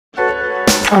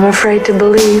I'm afraid to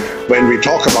believe. When we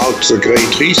talk about the Great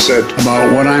Reset,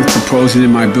 about what I'm proposing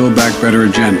in my Build Back Better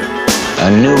agenda.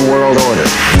 A new world order.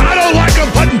 I don't like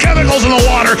them putting chemicals in the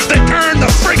water that turn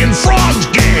the friggin' frogs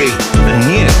gay. The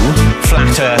new Flat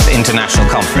Earth International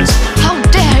Conference. How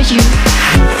dare you?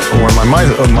 When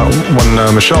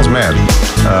Michelle's mad,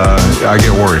 I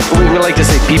get worried. We like to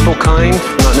say people kind,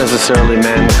 not necessarily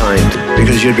mankind.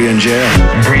 Because you'd be in jail.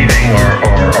 Breathing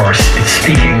or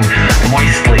speaking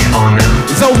moistly on them.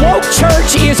 The woke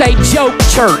church is a joke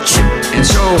church. And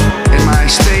so, in my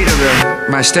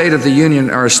State of the Union,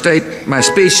 or my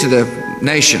speech to the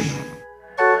nation.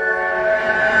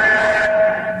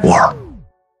 War.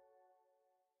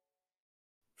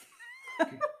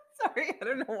 Sorry, I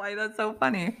don't know why that's so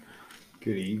funny.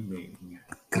 Good evening.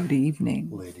 Good evening.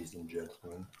 Ladies and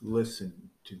gentlemen. Listen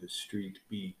to the street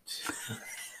beat.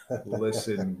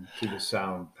 Listen to the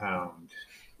sound pound.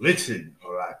 Listen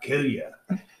or I'll kill ya.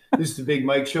 This is the Big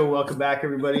Mike Show. Welcome back,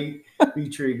 everybody.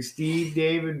 Featuring Steve,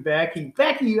 Dave, and Becky.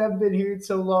 Becky, you haven't been here in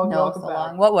so long. No, Welcome so back.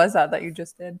 long. What was that you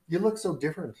just did? You look so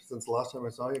different since the last time I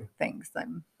saw you. Thanks.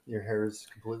 Your hair is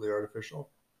completely artificial.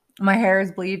 My hair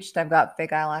is bleached. I've got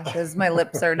fake eyelashes. My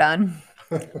lips are done.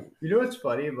 You know what's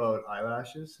funny about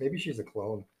eyelashes? Maybe she's a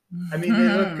clone. I mean,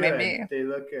 they look good. Maybe. They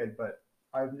look good, but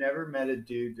I've never met a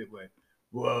dude that went,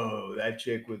 whoa, that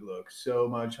chick would look so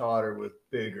much hotter with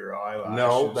bigger eyelashes.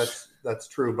 No, that's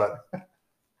true, but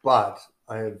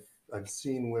I've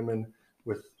seen women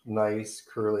with nice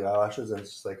curly eyelashes, and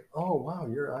it's just like, oh wow,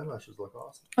 your eyelashes look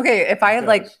awesome. Okay, if I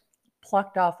had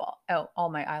plucked off all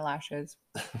my eyelashes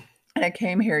and I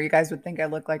came here, you guys would think I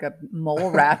look like a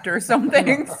mole rat or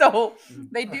something. So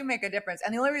they do make a difference.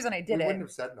 And the only reason I did wouldn't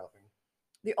have said nothing.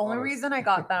 The only reason I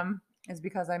got them is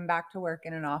because I'm back to work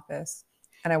in an office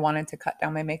and I wanted to cut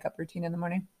down my makeup routine in the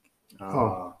morning.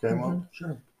 Oh, okay, well,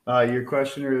 sure. Your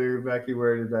question earlier, Becky,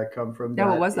 where did that come from? Yeah,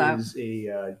 what was that? Is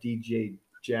a DJ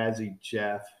Jazzy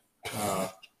Jeff.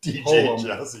 DJ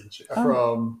Jazzy Jeff.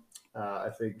 From, I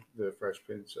think, the Fresh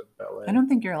Prince of Bel-Air. I don't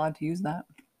think you're allowed to use that.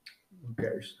 Who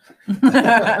cares?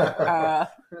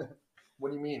 What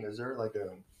do you mean? Is there like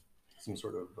some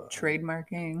sort of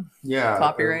trademarking? Yeah,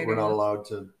 copyright. We're not allowed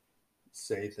to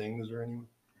say things or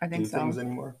I think so. Things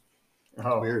anymore.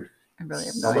 Oh, weird. I really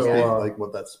have no idea. Like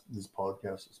what this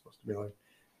podcast is supposed to be like.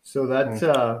 So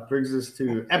that brings us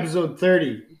to episode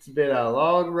 30. It's been a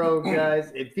long road,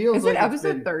 guys. It feels is like it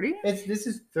episode 30? This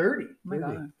is 30. Oh my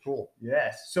God. Cool.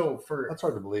 Yes. So that's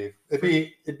hard to believe. It'd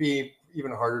be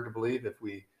even harder to believe if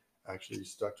we actually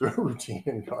stuck to a routine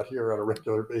and got here on a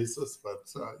regular basis. But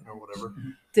whatever.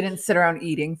 Didn't sit around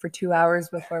eating for 2 hours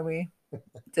before we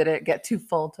did it get too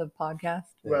full to podcast.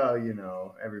 Well,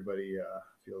 everybody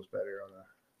feels better on a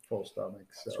full stomach.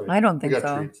 So I don't think we got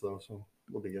so. Treats, though, so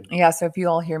we'll be good. Yeah, so if you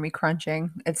all hear me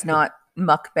crunching, it's not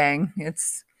mukbang.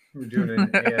 We're doing an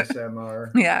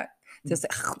ASMR. Yeah, just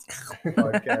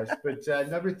podcast. But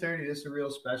number 30, this is a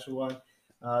real special one.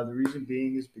 The reason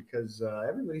being is because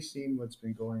everybody's seen what's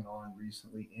been going on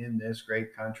recently in this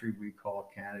great country we call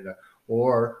Canada,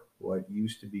 or what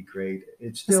used to be great.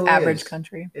 It still this average is.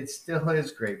 Country. It still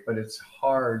is great, but it's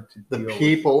hard to deal with. The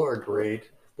people are great.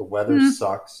 The weather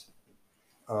sucks.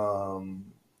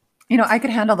 I could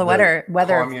handle the weather.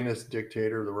 Communist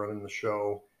dictator that running the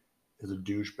show is a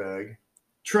douchebag.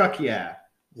 Truck, yeah.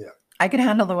 I could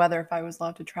handle the weather if I was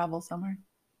allowed to travel somewhere.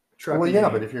 Well, yeah,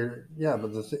 but if you're,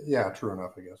 true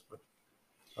enough, I guess. But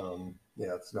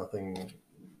it's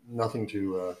nothing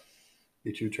to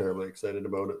be too terribly excited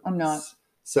about it. I'm not. It's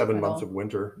 7 months of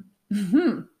winter.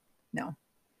 Mm-hmm. No.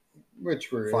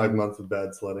 Which we're 5 months of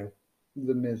bad sledding.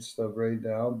 The midst of right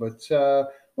now. But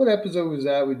what episode was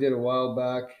that? We did a while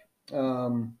back.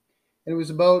 And it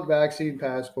was about vaccine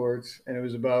passports, and it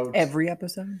was about every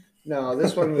episode. No,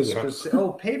 this one was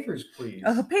papers, please.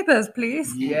 Papers,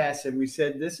 please. Yes, and we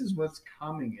said this is what's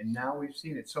coming, and now we've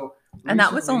seen it. So, and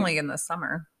that was only in the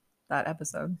summer. That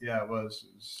episode. Yeah, it was.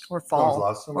 Or fall,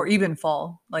 last summer? Or even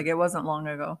fall. Like it wasn't long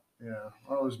ago. Yeah,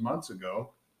 well, it was months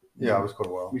ago. Yeah, it was quite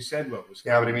a while. We said what was.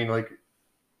 Yeah, but I mean,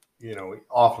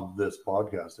 off of this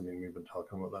podcast, we've been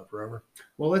talking about that forever.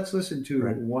 Well, let's listen to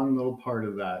one little part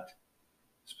of that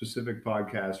specific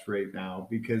podcast right now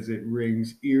because it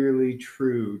rings eerily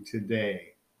true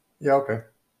today. Yeah, okay.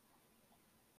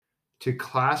 To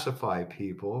classify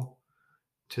people,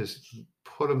 to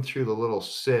put them through the little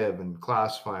sieve and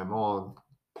classify them all.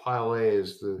 Pile A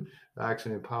is the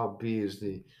vaccinated, pile B is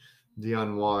the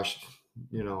unwashed,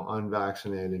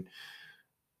 unvaccinated.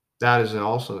 That is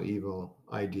also an evil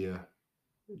idea.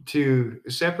 To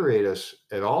separate us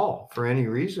at all for any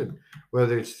reason,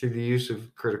 whether it's through the use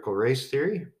of critical race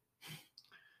theory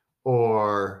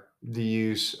or the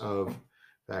use of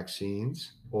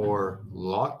vaccines or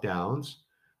lockdowns.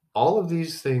 All of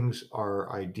these things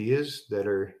are ideas that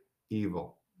are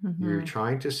evil. You're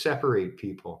trying to separate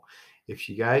people. If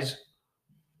you guys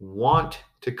want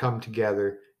to come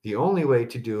together, the only way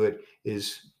to do it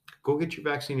is go get your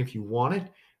vaccine if you want it,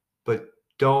 but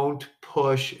don't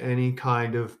push any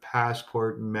kind of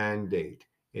passport mandate.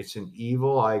 It's an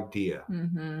evil idea.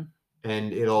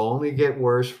 And it'll only get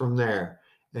worse from there.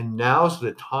 And now's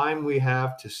the time we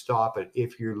have to stop it.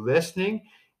 If you're listening,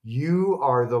 you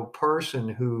are the person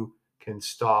who can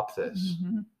stop this.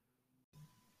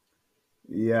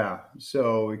 Yeah.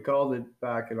 So we called it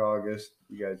back in August.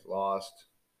 You guys lost.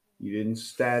 You didn't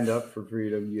stand up for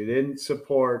freedom. You didn't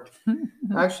support.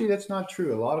 Actually, that's not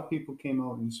true. A lot of people came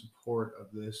out in support of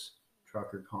this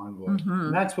trucker convoy.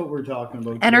 And that's what we're talking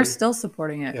about And today. are still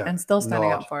supporting it and still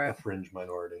standing up for a it. fringe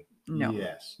minority. No.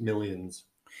 Yes. Millions.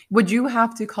 Would you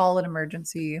have to call an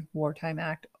emergency wartime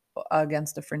act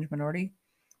against a fringe minority?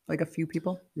 Like a few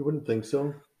people? You wouldn't think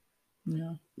so.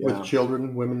 No. With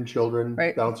children, women, children,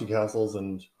 bouncy castles,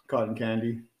 and cotton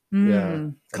candy.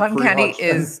 Cotton candy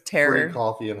is terror. Free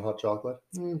coffee and hot chocolate.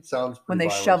 Sounds pretty when they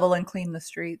violent. shovel and clean the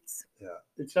streets. Yeah.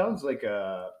 It sounds like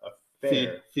a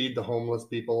fair. Feed the homeless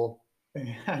people.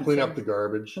 Clean up the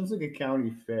garbage. Sounds like a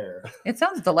county fair. It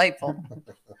sounds delightful.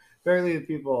 Apparently, the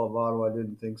people of Ottawa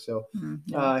didn't think so.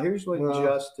 Here's what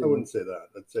Justin. I wouldn't say that.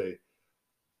 I'd say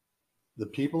the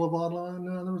people of Ottawa.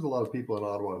 No, there was a lot of people in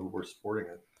Ottawa who were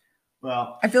supporting it.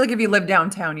 Well, I feel like if you live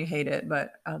downtown, you hate it.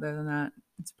 But other than that,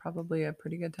 it's probably a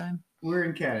pretty good time. We're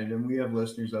in Canada, and we have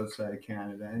listeners outside of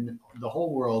Canada, and the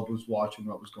whole world was watching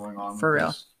what was going on. For real.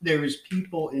 This. There was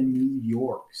people in New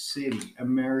York City,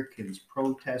 Americans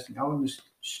protesting out in the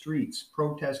streets,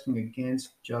 protesting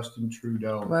against Justin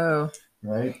Trudeau. Whoa.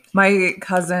 Right? My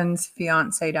cousin's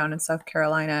fiance down in South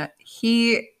Carolina,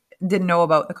 he didn't know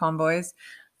about the convoys,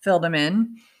 filled him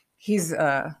in. He's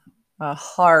a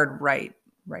hard right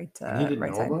he didn't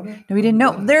know side. about it? No, he didn't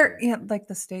know. They're like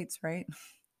the States, right?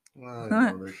 Well,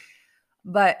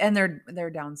 I know they're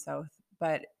down south.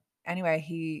 But anyway,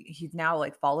 he now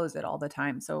like follows it all the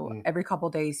time. So every couple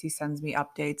of days he sends me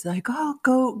updates like,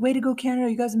 "Oh, way to go,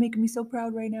 Canada! You guys are making me so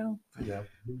proud right now."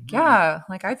 Yeah,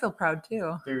 like I feel proud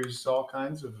too. There's all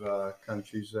kinds of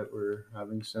countries that were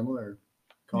having similar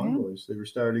convoys. They were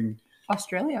starting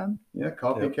Australia. Yeah,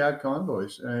 copycat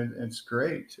convoys, and it's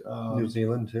great. New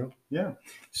Zealand too. Yeah.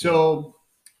 So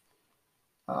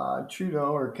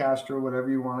Trudeau or Castro, whatever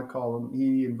you want to call him,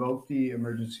 he invoked the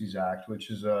Emergencies Act, which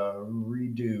is a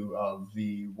redo of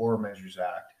the War Measures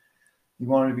Act. He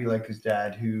wanted to be like his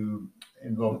dad, who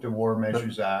invoked the War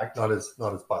Measures Act. Not his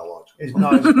biological. It's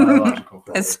not his biological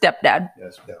father. His stepdad.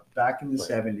 Yes, back in the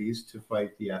 70s to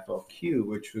fight the FLQ,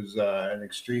 which was an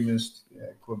extremist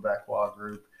Quebecois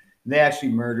group. They actually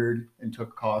murdered and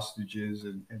took hostages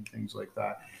and things like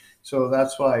that. So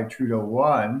that's why Trudeau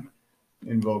won,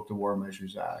 invoked the War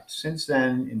Measures Act. Since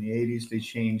then, in the 80s, they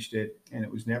changed it, and it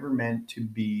was never meant to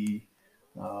be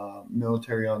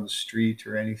military on the street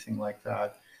or anything like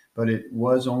that. But it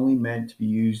was only meant to be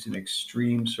used in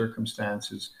extreme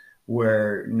circumstances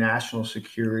where national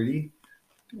security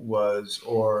was,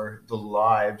 or the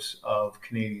lives of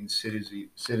Canadian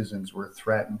citizens were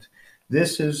threatened.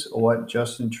 This is what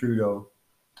Justin Trudeau,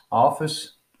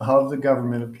 Office of the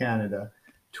Government of Canada,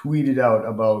 tweeted out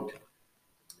about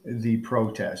the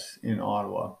protests in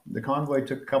Ottawa. The convoy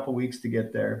took a couple weeks to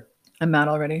get there. I'm mad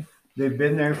already. They've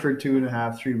been there for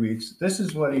 2.5, 3 weeks. This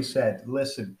is what he said.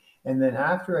 Listen, and then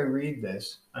after I read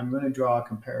this, I'm going to draw a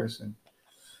comparison.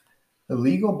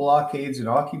 Illegal blockades and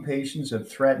occupations have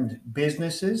threatened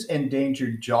businesses,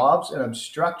 endangered jobs, and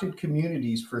obstructed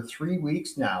communities for 3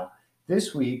 weeks now.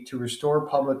 This week, to restore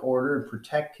public order and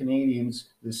protect Canadians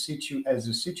as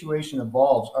the situation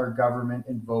evolves, our government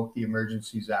invoked the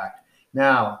Emergencies Act.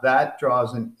 Now, that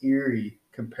draws an eerie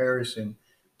comparison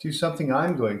to something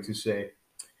I'm going to say.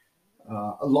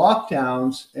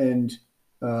 Lockdowns and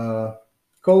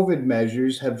COVID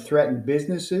measures have threatened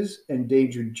businesses,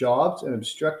 endangered jobs, and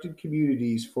obstructed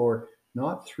communities for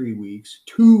not 3 weeks,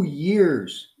 2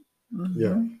 years.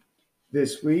 Yeah.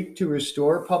 This week, to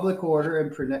restore public order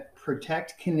and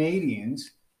protect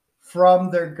Canadians from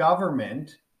their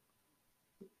government,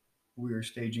 we are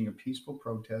staging a peaceful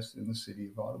protest in the city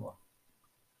of Ottawa.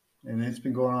 And it's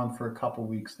been going on for a couple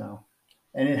weeks now.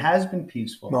 And it has been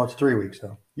peaceful. No, it's 3 weeks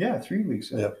now. Yeah, 3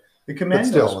 weeks now. Yeah. We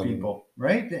commend those people,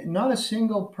 right? Not a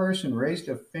single person raised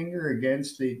a finger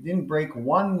against. They didn't break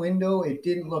one window. It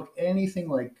didn't look anything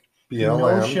like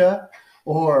Kenosha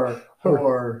or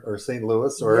St.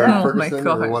 Louis or Ferguson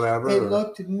or whatever. It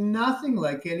looked nothing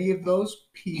like any of those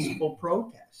peaceful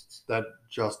protests that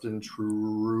Justin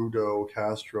Trudeau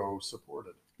Castro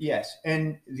supported. Yes.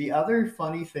 And the other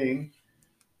funny thing,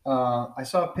 I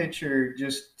saw a picture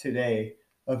just today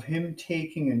of him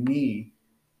taking a knee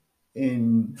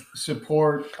in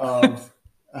support of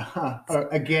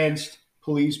against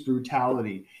police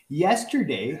brutality.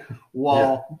 Yesterday,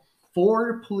 while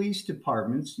 4 police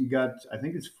departments, I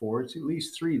think it's 4, it's at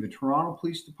least 3, the Toronto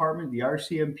Police Department, the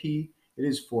RCMP, it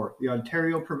is 4, the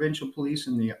Ontario Provincial Police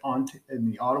and the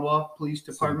Ottawa Police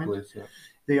Department,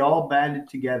 they all banded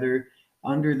together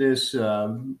under this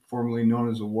formerly known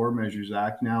as the War Measures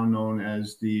Act, now known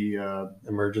as the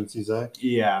Emergencies Act.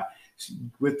 Yeah,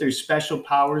 with their special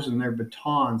powers and their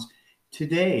batons.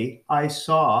 Today, I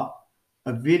saw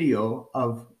a video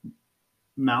of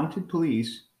mounted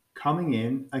police coming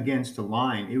in against a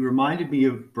line. It reminded me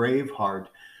of Braveheart,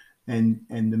 and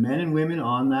the men and women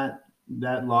on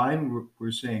that line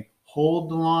were saying, "Hold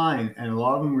the line," and a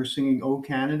lot of them were singing "O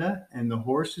Canada," and the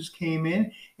horses came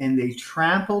in and they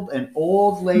trampled an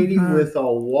old lady with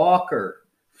a walker.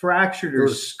 Fractured her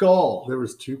skull. There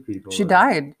was 2 people. She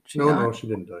died. No, she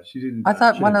didn't die. She didn't. I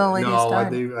thought one of the ladies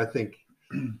died. No, I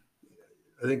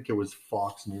think it was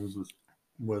Fox News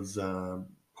was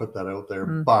put that out there,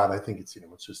 but I think it's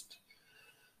just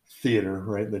theater,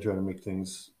 right? They try to make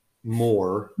things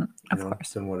more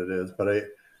than what it is. But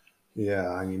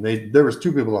I mean, there was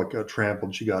 2 people that got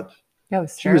trampled. That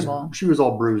was terrible. She was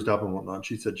all bruised up and whatnot.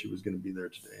 She said she was going to be there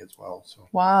today as well. So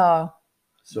wow.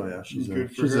 So yeah, she's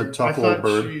a tough old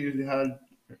bird. She had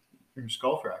her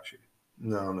skull fractured.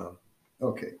 No.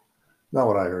 Okay. Not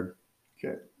what I heard.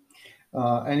 Okay.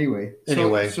 Anyway,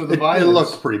 so the violence, it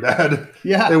looked pretty bad.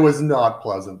 Yeah, it was not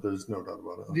pleasant. There's no doubt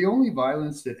about it. The only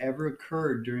violence that ever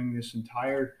occurred during this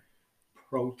entire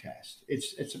protest,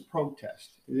 it's a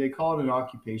protest. They call it an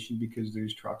occupation because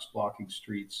there's trucks blocking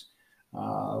streets,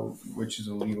 which is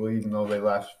illegal, even though they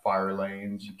left fire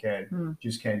lanes. You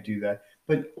just can't do that.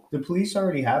 But the police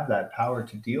already have that power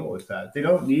to deal with that. They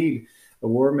don't need a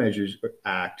War Measures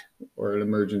Act or an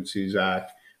Emergencies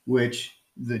Act, which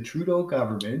the Trudeau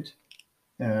government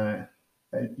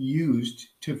used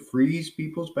to freeze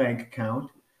people's bank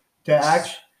account, to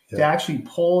actually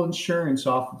pull insurance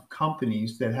off of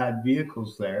companies that had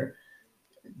vehicles there,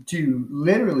 to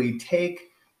literally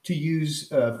use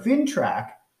FinTrack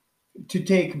to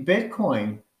take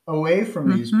Bitcoin away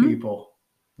from these people.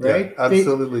 Right? Yeah,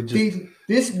 absolutely.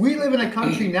 We live in a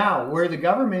country now where the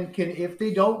government can, if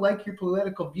they don't like your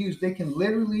political views, they can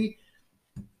literally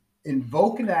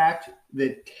invoke an act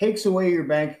that takes away your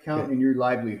bank account and your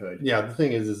livelihood. Yeah, the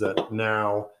thing is that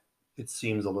now it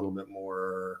seems a little bit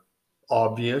more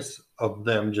obvious of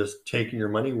them just taking your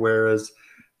money, whereas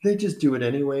they just do it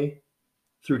anyway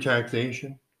through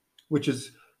taxation, which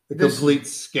is a complete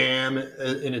scam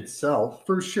in itself.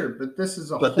 For sure, but this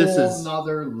is a whole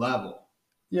nother level.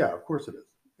 Yeah, of course it is.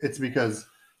 It's because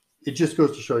it just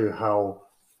goes to show you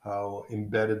how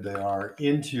embedded they are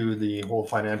into the whole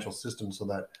financial system, so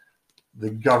that the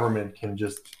government can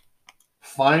just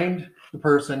find the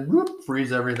person,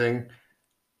 freeze everything,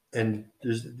 and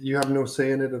you have no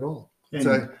say in it at all. It's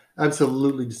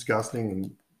absolutely disgusting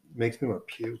and makes me want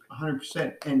to puke.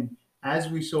 100%. And as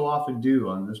we so often do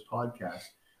on this podcast,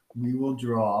 we will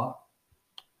draw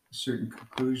certain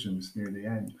conclusions near the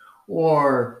end,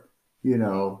 or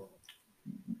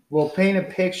we'll paint a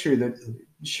picture that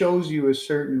shows you a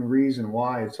certain reason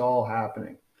why it's all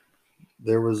happening.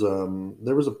 There was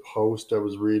a post I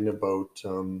was reading about.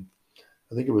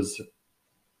 I think it was,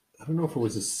 I don't know if it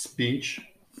was a speech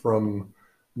from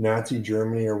Nazi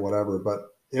Germany or whatever,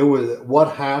 but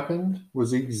what happened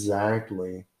was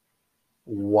exactly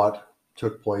what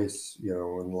took place, in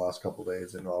the last couple of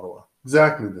days in Ottawa.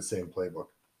 Exactly the same playbook.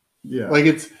 Yeah, like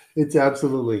it's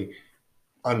absolutely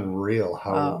unreal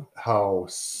how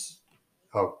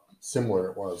similar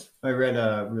it was. I read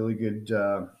a really good.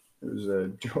 It was a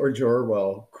George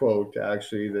Orwell quote,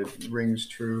 actually, that rings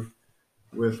true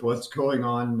with what's going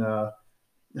on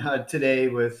today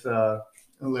with a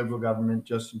Liberal government,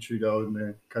 Justin Trudeau, in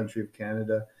the country of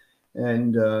Canada.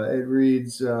 And it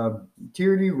reads,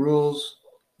 tyranny rules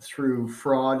through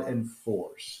fraud and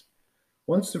force.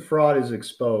 Once the fraud is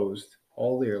exposed,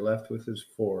 all they are left with is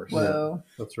force. Whoa. Yeah,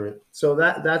 that's right. So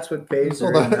that's what phase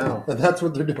they're in now. That's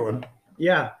what they're doing.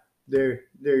 Yeah. They're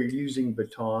using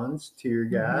batons, tear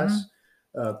gas,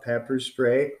 pepper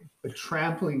spray,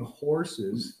 trampling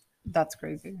horses. That's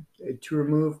crazy. To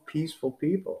remove peaceful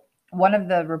people. One of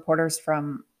the reporters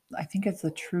from, I think it's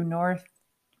the True North,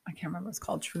 I can't remember what it's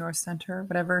called, True North Center,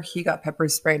 whatever. He got pepper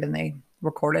sprayed and they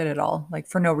recorded it all, like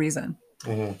for no reason.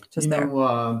 Mm-hmm. Just there.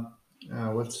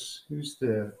 Who's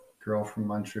the girl from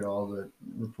Montreal that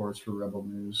reports for Rebel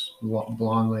News?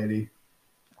 Blonde lady.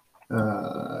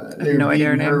 They're no idea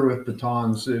her beating her name. with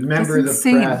batons. Member of the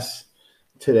insane. press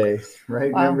today,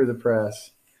 right? Wow. Member of the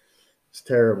press. It's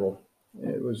terrible.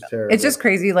 It was terrible. It's just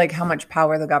crazy, like how much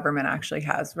power the government actually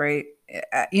has, right?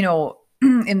 You know,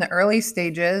 in the early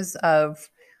stages of,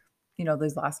 you know,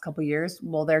 these last couple of years,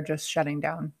 well, they're just shutting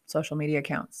down social media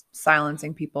accounts,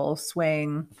 silencing people,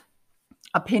 swaying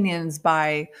opinions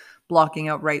by blocking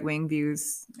out right-wing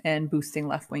views and boosting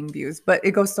left-wing views. But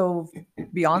it goes so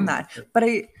beyond that. But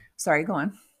sorry, go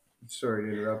on. Sorry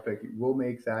to interrupt, Becky. We'll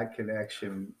make that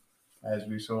connection as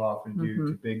we so often do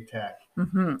to big tech.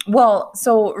 Well,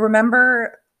 so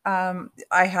remember,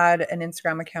 I had an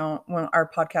Instagram account when our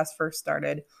podcast first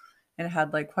started, and it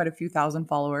had like quite a few thousand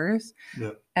followers.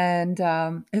 Yeah. And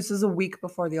this was a week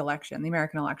before the election, the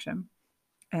American election.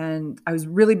 And I was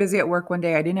really busy at work one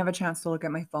day. I didn't have a chance to look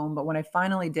at my phone, but when I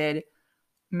finally did,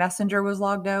 Messenger was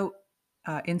logged out,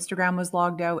 Instagram was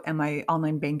logged out, and my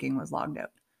online banking was logged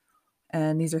out.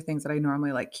 And these are things that I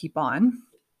normally like keep on.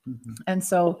 And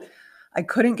so I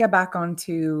couldn't get back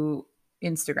onto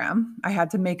Instagram. I had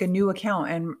to make a new account,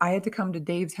 and I had to come to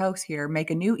Dave's house here, make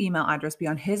a new email address, be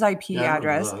on his IP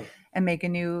address, and make a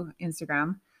new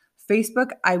Instagram.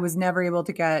 Facebook, I was never able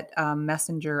to get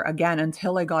Messenger again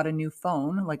until I got a new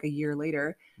phone, like a year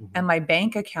later. And my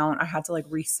bank account, I had to like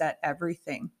reset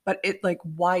everything. But it like,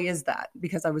 why is that?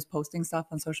 Because I was posting stuff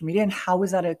on social media, and how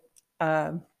is that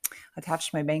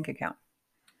attached to my bank account?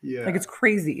 Yeah, like it's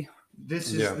crazy.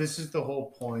 This is the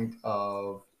whole point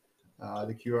of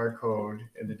the QR code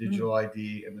and the digital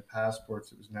ID and the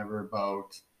passports. It was never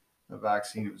about a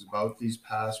vaccine. It was about these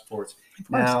passports.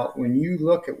 Now, when you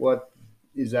look at what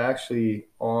is actually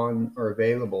on or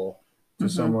available to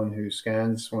someone who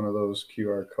scans one of those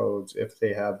QR codes, if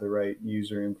they have the right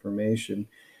user information,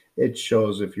 it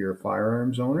shows if you're a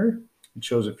firearms owner. It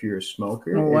shows if you're a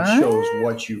smoker. It shows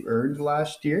what you earned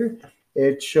last year.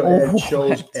 It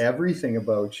shows everything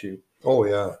about you. Oh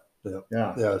yeah.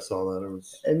 I saw that. It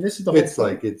was, and this is the whole it's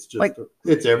like it's just like,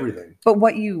 it's everything. But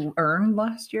what you earned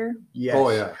last year? Yes. Oh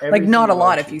yeah. Like not a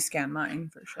lot if you scan mine,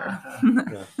 for sure.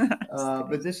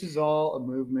 But this is all a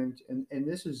movement, and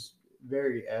this is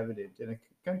very evident in a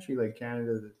country like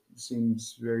Canada that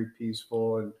seems very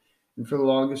peaceful, and for the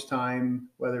longest time,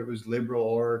 whether it was liberal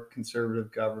or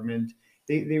conservative government,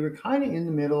 they were kind of in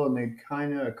the middle, and they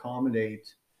kind of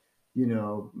accommodate, you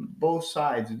know, both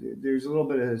sides. There's a little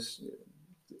bit of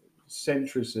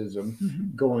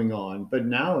centricism going on, but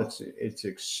now it's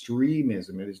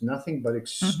extremism. It is nothing but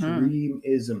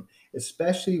extremism,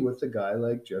 especially with a guy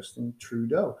like Justin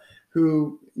Trudeau,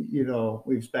 who, you know,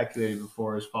 we've speculated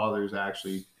before his father is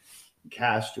actually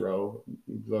Castro.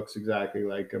 He looks exactly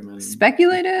like him. And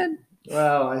speculated?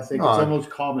 Well, I think it's almost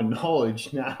common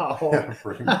knowledge now. Yeah,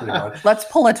 pretty much. Let's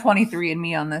pull a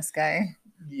 23andMe on this guy.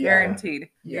 Guaranteed.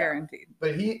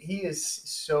 But he is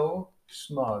so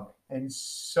smug and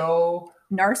so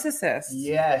narcissist.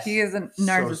 Yes, he is a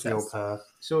narcissist. Sociopath.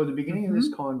 So at the beginning of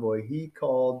this convoy, he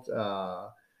called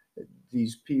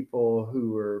these people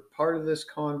who were part of this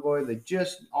convoy, they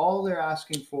just, all they're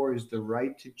asking for is the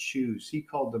right to choose. He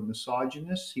called them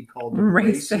misogynists. He called them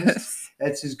racist.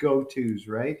 That's his go-tos,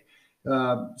 right?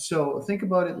 So think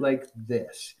about it like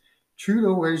this.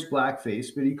 Trudeau wears blackface,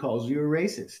 but he calls you a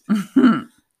racist.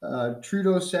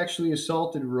 Trudeau sexually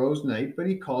assaulted Rose Knight, but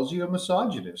he calls you a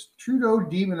misogynist. Trudeau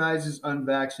demonizes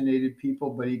unvaccinated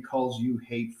people, but he calls you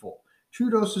hateful.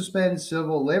 Trudeau suspends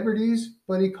civil liberties,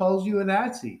 but he calls you a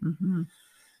Nazi.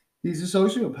 He's a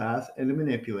sociopath and a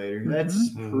manipulator. That's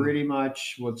pretty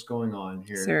much what's going on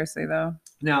here. Seriously, though.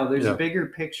 Now, there's a bigger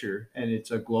picture, and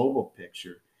it's a global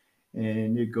picture.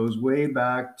 And it goes way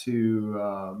back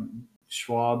to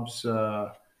Schwab's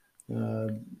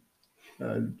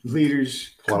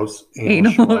leaders. Klaus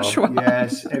Schwab.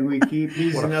 Yes, and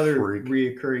he's another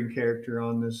reoccurring character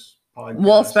on this podcast.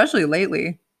 Well, especially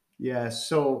lately. Yes,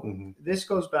 so this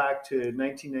goes back to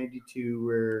 1992,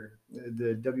 where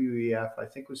the WEF, I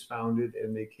think, was founded,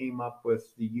 and they came up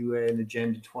with the UN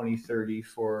Agenda 2030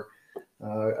 for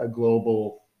a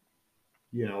global,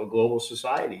 a global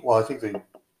society. Well, I think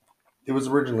it was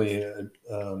originally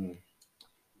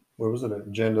what was it?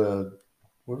 Agenda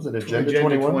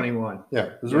 21? Yeah,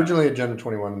 it was originally Agenda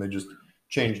 21, and they just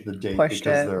changed the date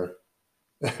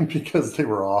because they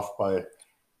were off by.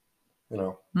 They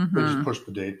just pushed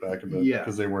the date back a bit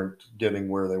because they weren't getting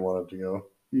where they wanted to go.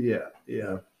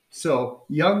 Yeah. So,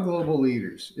 young global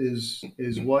leaders is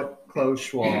what Klaus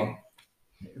Schwab,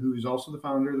 who is also the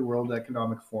founder of the World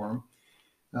Economic Forum,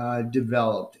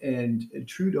 developed. And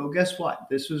Trudeau, guess what?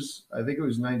 This was, I think it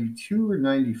was 92 or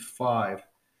 95.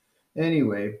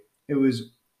 Anyway, it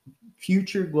was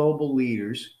future global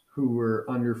leaders who were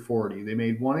under 40. They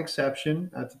made one exception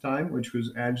at the time, which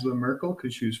was Angela Merkel,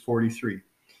 because she was 43.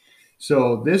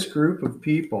 So this group of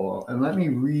people, and let me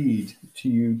read to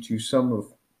you to some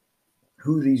of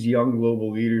who these young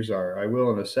global leaders are. I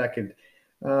will in a second.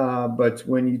 But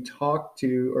when you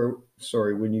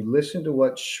when you listen to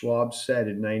what Schwab said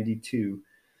in 92,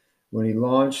 when he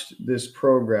launched this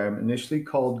program, initially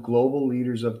called Global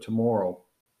Leaders of Tomorrow,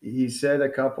 he said a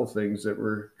couple things that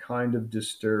were kind of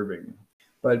disturbing.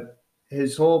 But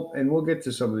his whole, and we'll get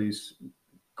to some of these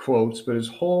quotes, but his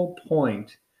whole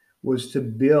point was to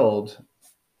build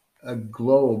a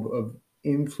globe of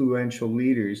influential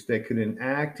leaders that could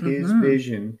enact his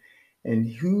vision. And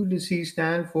who does he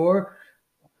stand for?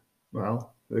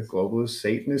 Well, the globalist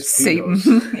Satanist Satan.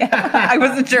 Yeah. I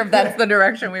wasn't sure if that's the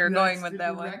direction we were going with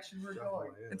that one.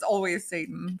 It's always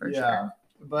Satan for sure.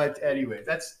 But anyway,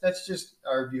 that's just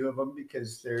our view of them,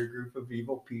 because they're a group of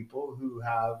evil people who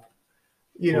have,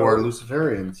 who are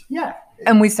Luciferians. Yeah.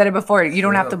 And we said it before, you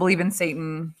don't have to believe in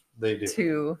Satan They do.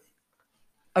 to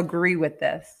agree with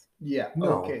this. Yeah.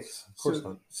 No, Okay. of course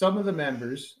not. Some of the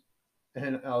members,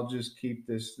 and I'll just keep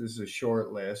this is a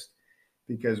short list,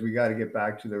 because we got to get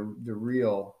back to the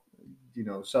real,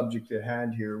 subject at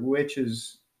hand here, which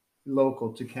is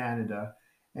local to Canada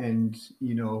and,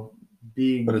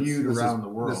 being viewed around the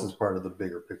world. This is part of the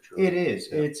bigger picture. It is.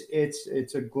 Yeah.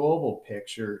 It's a global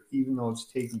picture, even though it's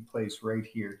taking place right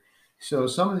here. So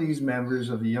some of these members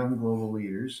of the young global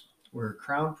leaders were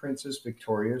Crown Princess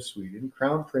Victoria of Sweden,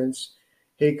 Crown Prince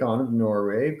Haakon of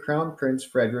Norway, Crown Prince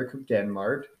Frederick of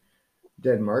Denmark,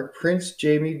 Prince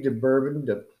Jamie de Bourbon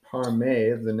de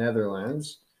Parme of the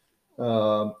Netherlands,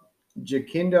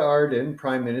 Jacinda Ardern,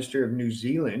 Prime Minister of New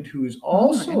Zealand, who is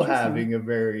also having a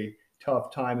very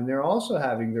tough time, and they're also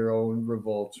having their own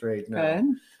revolts right now.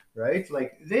 Good. Right?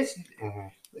 Like this,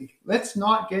 let's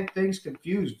not get things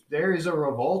confused. There is a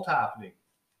revolt happening.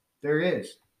 There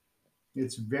is.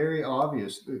 It's very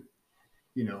obvious that,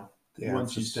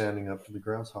 once you're standing up to the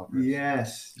grasshoppers.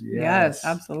 Yes,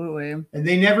 absolutely. And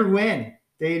they never win.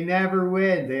 They never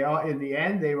win. They all, in the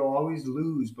end, they will always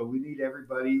lose. But we need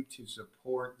everybody to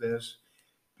support this,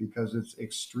 because it's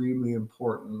extremely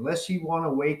important. Unless you want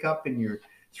to wake up in your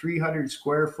 300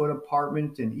 square foot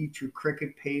apartment and eat your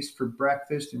cricket paste for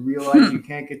breakfast and realize you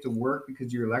can't get to work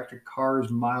because your electric car is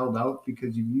miled out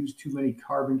because you've used too many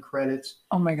carbon credits.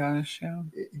 Oh my gosh, yeah.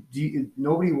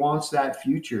 Nobody wants that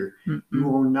future. You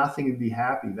own nothing and be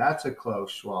happy. That's a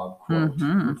Klaus Schwab quote,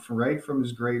 right from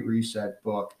his Great Reset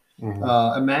book.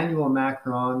 Emmanuel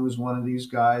Macron was one of these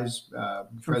guys,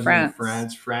 president of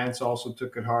France. France also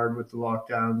took it hard with the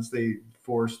lockdowns. They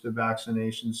forced the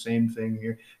vaccination, same thing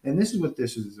here. And this is what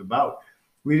this is about.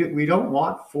 We don't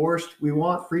want forced, we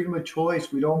want freedom of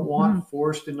choice. We don't want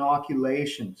forced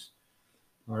inoculations.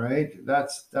 All right.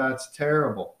 That's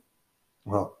terrible.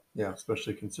 Well, yeah,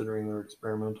 especially considering they're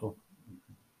experimental.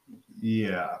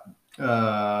 Yeah.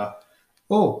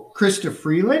 Krista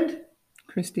Freeland.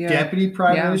 Deputy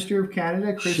Prime Minister of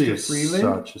Canada, Krista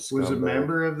Freeland, was a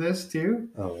member of this too.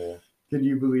 Oh, yeah. Can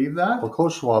you believe that? Well,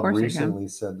 Klaus Schwab recently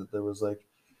said that there was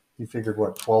he figured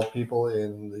 12 people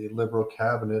in the Liberal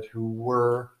cabinet who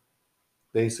were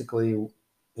basically,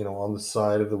 on the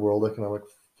side of the World Economic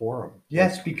Forum.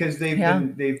 Yes, because they've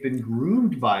been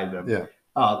groomed by them. Yeah.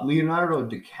 Leonardo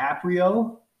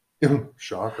DiCaprio.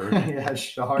 Shocker. Yeah,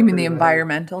 shocker. You mean the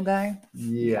environmental guy?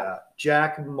 Yeah.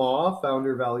 Jack Ma,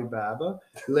 founder of Alibaba.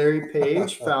 Larry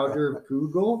Page, founder of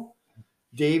Google.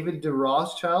 David de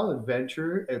Rothschild,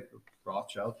 adventurer and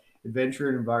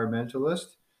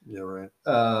environmentalist. Yeah, right.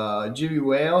 Jimmy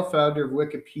Whale, founder of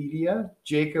Wikipedia.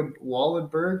 Jacob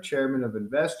Wallenberg, chairman of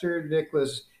Investor.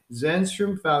 Nicholas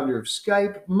Zenstrom, founder of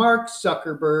Skype. Mark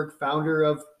Zuckerberg, founder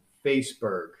of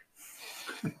Facebook.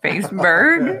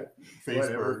 Facebook?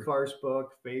 Whatever, Facebook,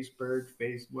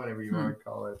 whatever you want to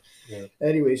call it. Yeah.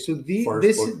 Anyway, so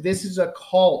this is a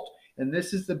cult, and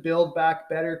this is the Build Back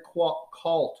Better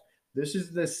cult. This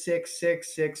is the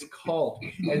 666 cult.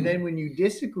 And then when you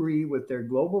disagree with their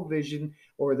global vision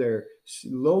or their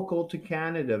local to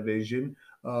Canada vision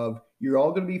of you're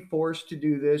all going to be forced to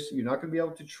do this, you're not going to be able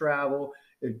to travel.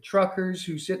 Truckers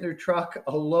who sit in their truck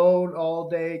alone all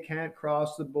day can't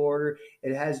cross the border.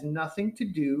 It has nothing to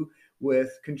do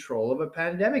with control of a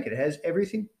pandemic. It has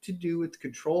everything to do with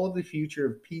control of the future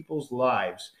of people's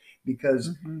lives,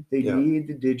 because they need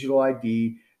the digital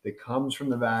ID that comes from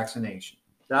the vaccination.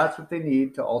 That's what they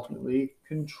need to ultimately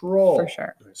control. For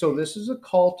sure. So this is a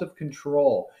cult of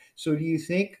control. So do you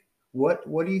think, what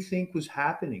do you think was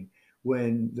happening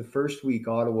when the first week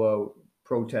Ottawa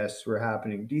protests were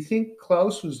happening? Do you think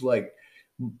Klaus was like,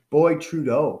 boy,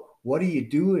 Trudeau, what are you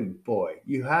doing, boy?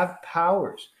 You have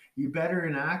powers. You better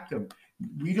enact them.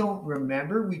 We don't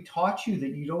remember. We taught you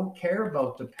that you don't care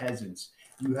about the peasants.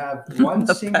 You have one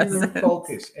singular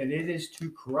focus, and it is to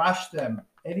crush them.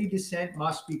 Any dissent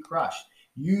must be crushed.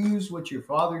 Use what your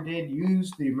father did.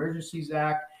 Use the Emergencies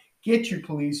Act. Get your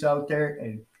police out there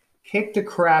and kick the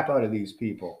crap out of these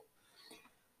people.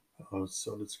 Oh, it's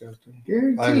so disgusting.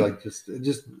 Guaranteed. I like just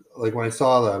like when I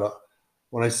saw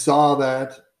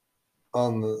that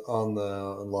on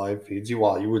the live feeds. You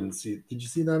wouldn't see it. Did you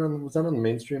see that was that on the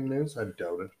mainstream news? I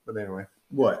doubt it. But anyway,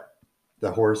 what?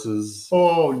 The horses.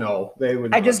 Oh no, they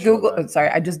would. I just Googled. Sorry,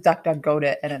 I just DuckDuckGo'd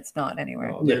it, and it's not anywhere.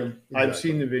 No, yeah, I've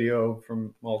seen the video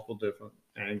from multiple different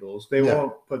angles. They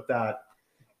won't put that.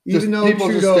 Even just though people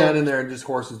Trudeau, just standing there and just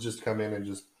horses just come in and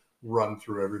just run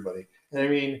through everybody. And I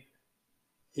mean,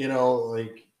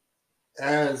 like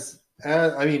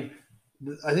I mean,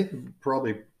 I think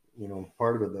probably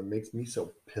part of it that makes me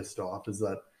so pissed off is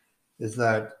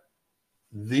that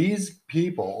these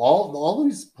people, all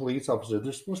these police officers,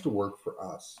 they're supposed to work for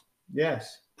us.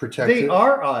 Yes, They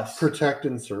are us. Protect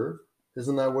and serve.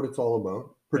 Isn't that what it's all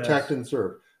about? Protect and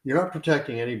serve. You're not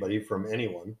protecting anybody from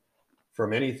anyone,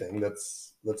 from anything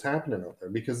that's happening out there,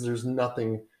 because there's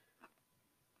nothing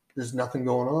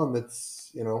going on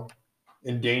that's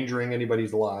endangering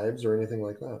anybody's lives or anything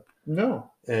like that.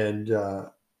 No. And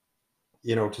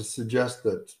to suggest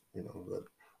that that,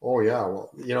 oh yeah, well,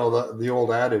 the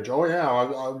old adage, oh yeah,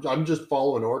 I'm just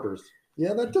following orders.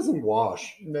 Yeah, that doesn't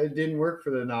wash. It didn't work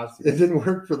for the Nazis. It didn't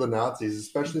work for the Nazis,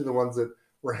 especially the ones that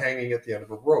were hanging at the end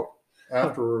of a rope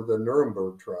after the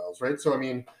Nuremberg trials, right? So I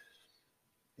mean,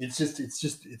 it's just.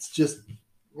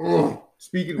 Ugh.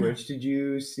 Speaking of which, did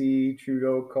you see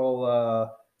Trudeau call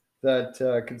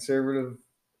that conservative,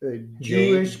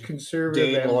 Jewish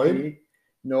conservative Dane MP? Lloyd?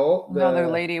 No, another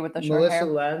lady with the short hair.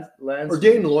 Lansky. Or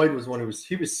Dane Lloyd was one who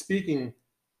was speaking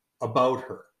about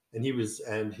her, and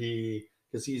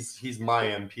because he's my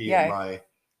MP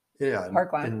in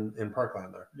Parkland. in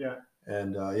Parkland there. Yeah.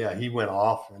 And he went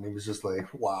off, and he was just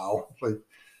like, wow, like.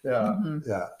 Yeah. Mm-hmm.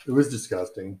 Yeah, it was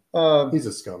disgusting. He's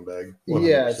a scumbag. 100%.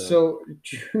 Yeah, so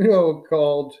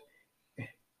Trudeau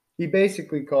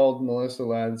basically called Melissa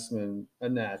Landsman a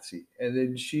Nazi, and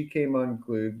then she came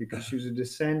unglued because she was a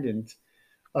descendant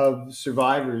of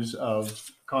survivors of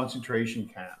concentration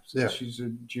camps. Yeah. She's a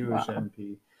Jewish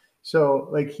MP.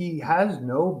 So, he has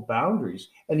no boundaries,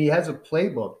 and he has a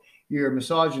playbook. You're a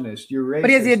misogynist, you're racist. But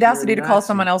he has the audacity to call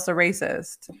someone else a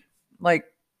racist.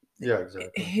 Yeah,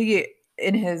 exactly. He,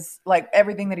 in his,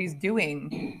 everything that he's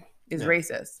doing is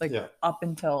racist. Up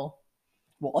until,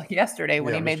 yesterday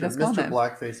when he made this comment.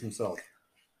 Mr. Blackface himself.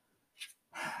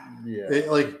 Yeah.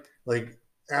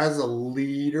 As a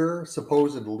leader,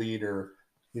 supposed leader,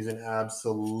 he's an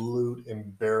absolute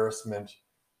embarrassment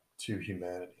to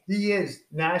humanity. He is.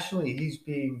 Nationally, he's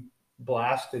being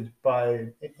blasted by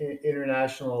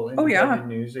international independent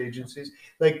news agencies,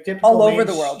 typical all over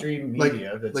the world. Mainstream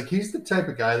media. He's the type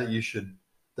of guy that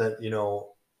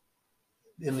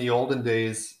in the olden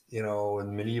days,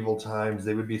 in medieval times,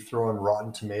 they would be throwing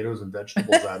rotten tomatoes and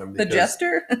vegetables at him. The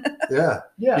jester? Yeah.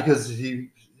 Because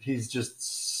he's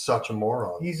just such a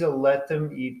moron. He's a let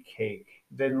them eat cake,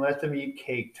 then let them eat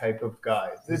cake type of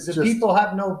guy. The people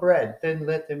have no bread, then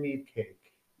let them eat cake.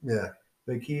 Yeah.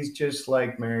 He's just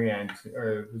like Marie Antoinette,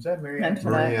 or was that Marie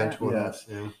Antoinette? Marie Antoinette.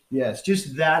 Yeah. Yes,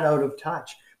 just that out of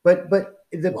touch. But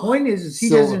the point is he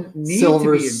doesn't need to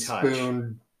be in touch.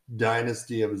 Spoon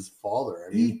dynasty of his father.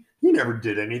 I mean, he never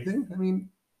did anything. I mean,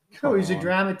 he's a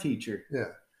drama teacher.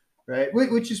 Yeah. Right?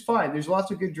 Which is fine. There's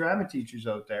lots of good drama teachers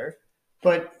out there,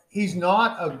 but he's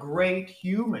not a great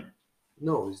human.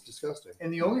 No, he's disgusting.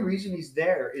 And the only reason he's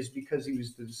there is because he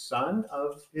was the son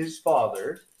of his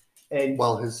father. And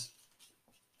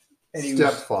his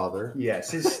stepfather.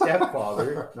 His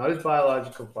stepfather, not his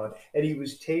biological father. And he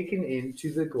was taken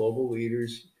into the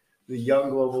young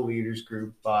global leaders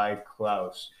group by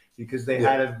Klaus, because they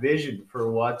had a vision for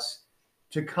what's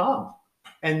to come.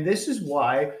 And this is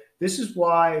why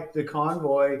the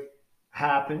convoy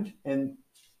happened. And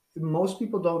most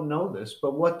people don't know this,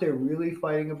 but what they're really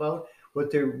fighting about,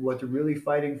 what they're really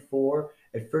fighting for,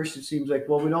 at first it seems like,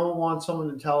 well, we don't want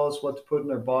someone to tell us what to put in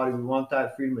their body. We want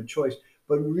that freedom of choice.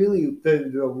 But really,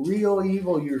 the real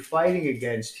evil you're fighting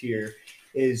against here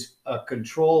is a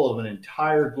control of an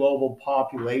entire global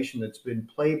population that's been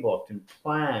playbooked and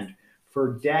planned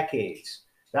for decades.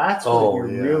 That's what you're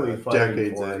really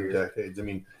fighting for. Decades. I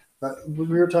mean, we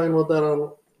were talking about that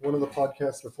on one of the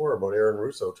podcasts before about Aaron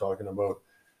Russo talking about,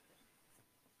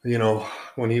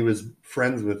 when he was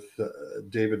friends with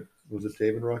David, was it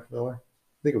David Rockefeller?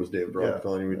 I think it was David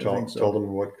Rockefeller. And we told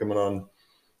him what coming on,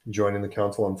 joining the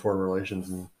Council on Foreign Relations,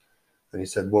 and And he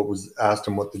said asked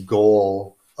him what the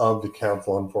goal of the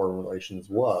Council on Foreign Relations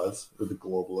was, or the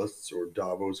globalists, or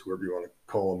Davos, whoever you want to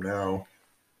call them now.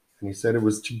 And he said it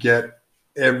was to get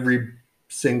every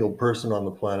single person on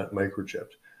the planet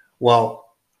microchipped.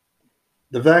 Well,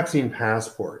 the vaccine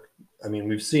passport, I mean,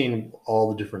 we've seen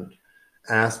all the different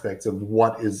aspects of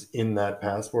what is in that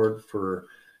passport for,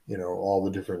 all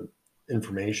the different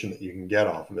information that you can get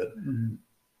off of it. Mm-hmm.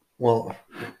 Well,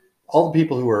 all the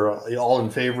people who are all in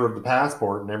favor of the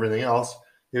passport and everything else,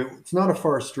 it's not a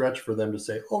far stretch for them to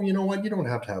say, oh, you know what? You don't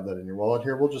have to have that in your wallet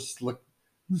here. We'll just stick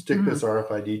this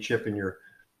RFID chip in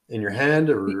your hand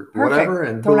or whatever,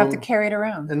 and don't have to carry it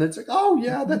around. And it's like, oh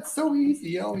yeah, that's so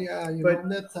easy. Oh yeah,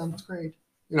 that sounds great.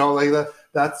 Like that.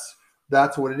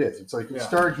 That's what it is. It's like you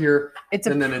start here, it's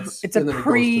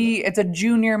a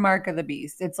junior mark of the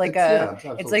beast. It's like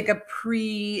it's like a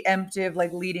preemptive,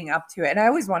 like leading up to it. And I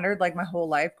always wondered, like my whole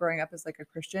life growing up as like a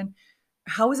Christian,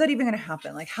 how is that even going to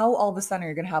happen? Like how all of a sudden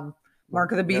you're going to have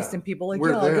mark of the beast and people like,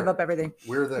 I'll give up everything.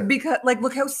 We're there. Because like,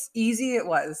 look how easy it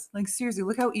was. Like seriously,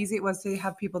 look how easy it was to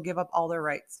have people give up all their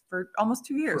rights for almost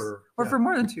 2 years for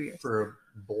more than 2 years. For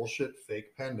a bullshit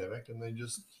fake pandemic. And they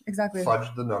just exactly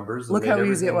fudged the numbers. Look how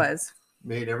easy it was.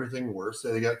 Made everything worse.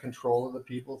 They got control of the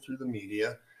people through the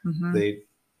media. Mm-hmm. They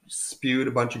spewed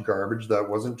a bunch of garbage that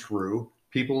wasn't true.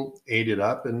 People ate it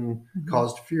up and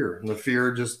caused fear. And the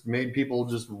fear just made people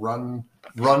just run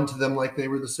to them like they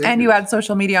were the saviors. And you add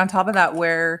social media on top of that,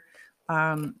 where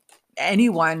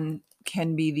anyone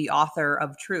can be the author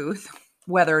of truth,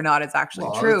 whether or not it's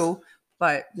actually true.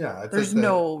 But there's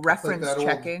no reference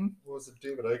checking. What was it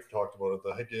David Icke talked about it?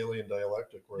 The Hegelian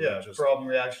dialectic, where they just problem,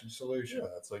 reaction, solution. Yeah,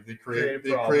 it's like they create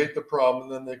the problem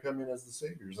and then they come in as the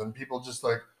saviors, and people just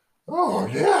like, oh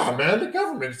yeah, man, the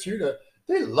government's here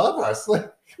they love us.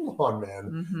 Like, come on,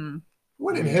 man. Mm-hmm.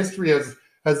 What in history has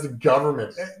the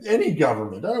government, any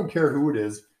government, I don't care who it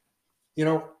is,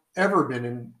 ever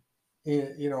been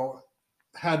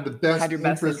had the best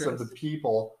interests of the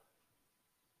people?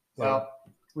 Well,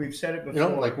 we've said it before.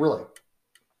 Like really.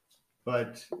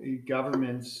 But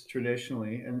governments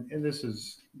traditionally, and this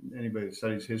is, anybody that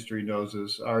studies history knows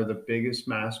this, are the biggest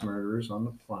mass murderers on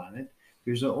the planet.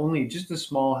 There's only just a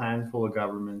small handful of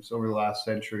governments over the last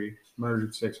century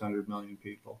murdered 600 million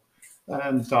people.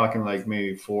 I'm talking like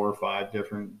maybe 4 or 5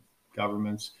 different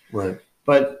governments. Right.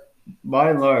 But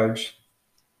by and large,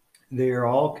 they are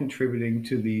all contributing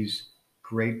to these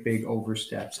great big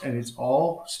oversteps, and it's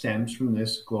all stems from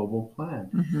this global plan.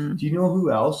 Mm-hmm. Do you know who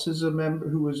else is a member?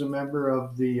 Who was a member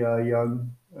of the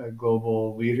young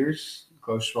global leaders?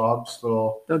 Klaus Schwab's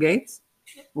little Bill Gates.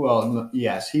 Well,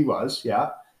 yes, he was. Yeah,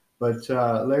 but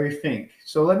Larry Fink.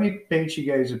 So let me paint you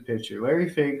guys a picture. Larry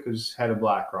Fink was head of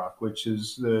BlackRock, which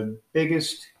is the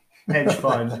biggest hedge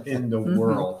fund in the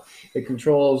world. It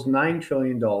controls $9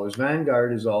 trillion.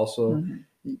 Vanguard is also.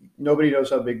 Nobody knows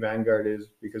how big Vanguard is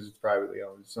because it's privately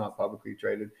owned. It's not publicly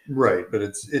traded. Right, but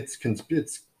it's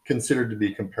considered to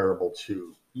be comparable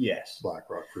to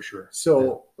BlackRock for sure.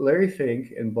 So Larry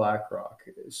Fink and BlackRock,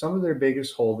 some of their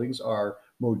biggest holdings are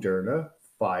Moderna,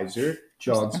 Pfizer,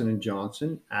 Johnson &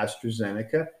 Johnson,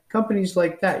 AstraZeneca, companies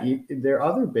like that. Their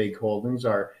other big holdings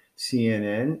are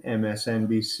CNN,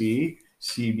 MSNBC,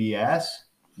 CBS.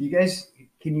 You guys,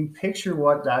 can you picture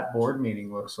what that board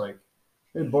meeting looks like?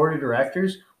 The board of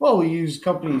directors, well, we use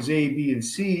companies A, B, and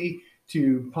C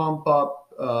to pump up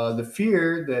the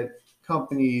fear that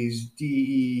companies D,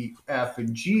 E, F,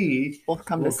 and G will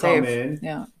come in.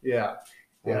 Yeah.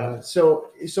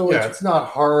 So it's not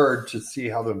hard to see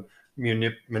how the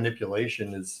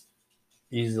manipulation is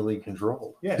easily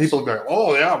controlled. Yes. People go,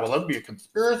 oh yeah, well that'd be a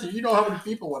conspiracy. You know how many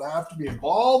people would have to be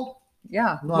involved?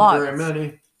 Yeah, not very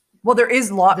many. Well, there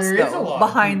is lots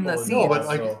behind the scenes.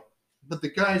 No, but the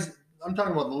guys. I'm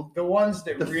talking about the ones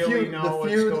that really know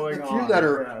what's going on. The few that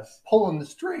are pulling the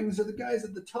strings are the guys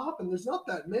at the top, and there's not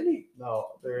that many. No,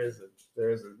 there isn't.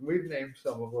 We've named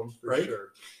some of them for sure.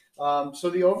 So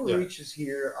the overreaches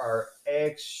here are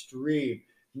extreme.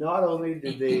 Not only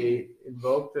did they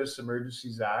invoke this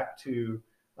Emergencies Act to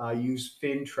use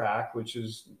FinTrack, which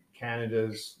is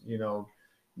Canada's,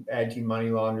 anti-money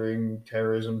laundering,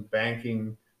 terrorism,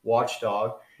 banking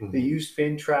watchdog. They used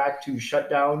FinTrack to shut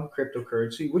down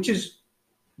cryptocurrency, which has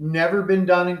never been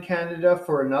done in Canada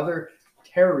for another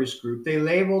terrorist group. They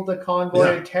labeled the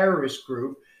convoy a terrorist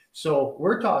group. So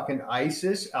we're talking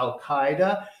ISIS,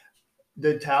 Al-Qaeda,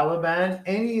 the Taliban,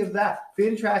 any of that.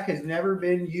 FinTrack has never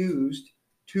been used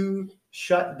to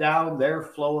shut down their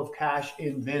flow of cash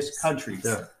in this country.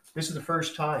 Yeah. This is the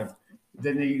first time.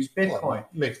 Then they use Bitcoin. Well,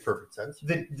 makes perfect sense.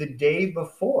 The day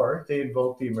before they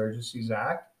invoked the Emergencies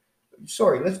Act,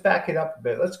 sorry, let's back it up a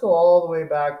bit. Let's go all the way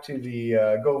back to the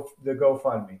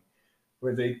GoFundMe,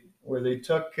 where they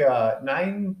took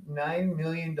 $9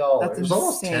 million. That's It was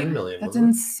almost insane. 10 million. That's wasn't it?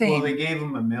 insane. Well, they gave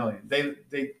him $1 million. They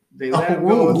let him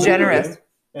go. Generous.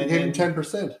 They gave him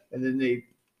 10%. And then they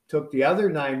took the other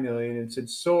 $9 million and said,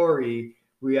 "Sorry,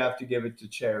 we have to give it to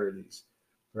charities."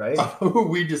 Right?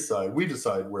 We decide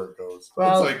where it goes.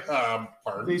 Well, it's like,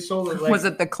 pardon. They sold it. Was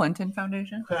it the Clinton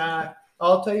Foundation?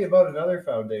 I'll tell you about another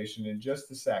foundation in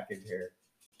just a second here.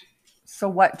 So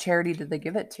what charity did they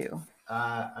give it to?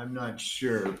 I'm not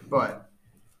sure, but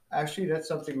actually that's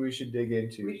something we should dig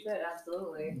into. We should,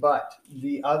 absolutely. But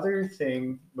the other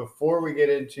thing, before we get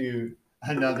into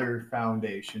another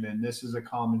foundation, and this is a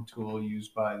common tool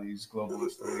used by these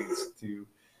globalist elites to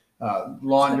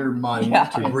launder money,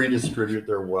 to redistribute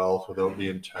their wealth without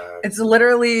being taxed. It's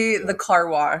literally the car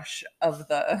wash of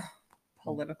the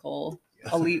political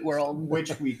elite world,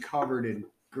 which we covered in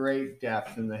great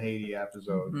depth in the Haiti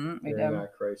episode during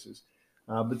that crisis.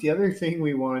 But the other thing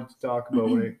we wanted to talk about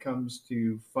when it comes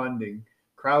to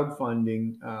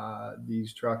crowdfunding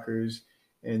these truckers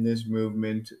and this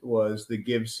movement was the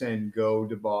Give, Send, Go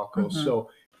debacle.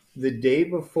 So the day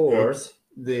before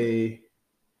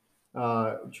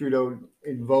Trudeau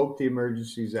invoked the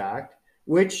Emergencies Act,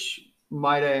 which,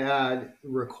 might I add,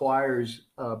 requires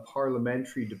a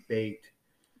parliamentary debate,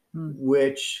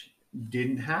 which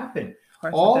didn't happen.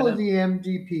 All of the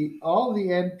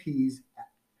MPs,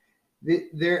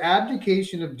 their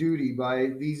abdication of duty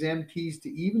by these MPs to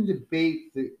even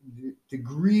debate the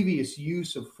grievous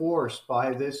use of force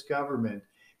by this government,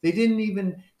 they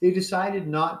decided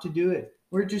not to do it.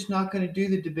 We're just not going to do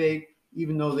the debate,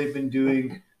 even though they've been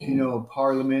doing,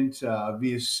 Parliament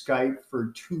via Skype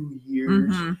for 2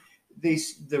 years.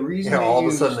 The reason all of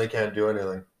a sudden they can't do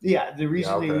anything. Yeah, the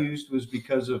reason they used was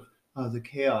because of the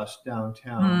chaos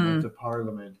downtown at the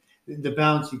Parliament. The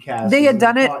bouncy castle. They had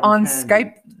done it on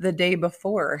Skype the day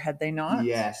before, had they not?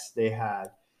 Yes, they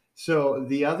had. So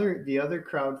the other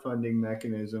crowdfunding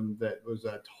mechanism that was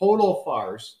a total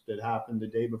farce that happened the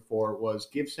day before was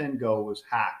Give, Send, Go was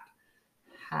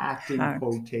hacked in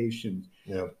quotations.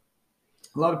 Yeah.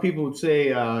 A lot of people would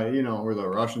say, were the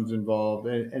Russians involved,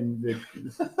 and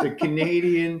the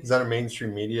Canadian. Is that a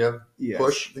mainstream media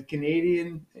push? The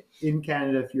Canadian in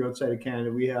Canada. If you're outside of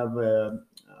Canada, we have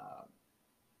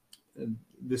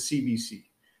the CBC,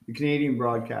 the Canadian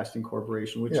Broadcasting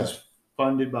Corporation, which is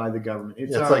funded by the government.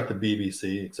 It's like the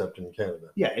BBC, except in Canada.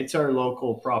 Yeah, it's our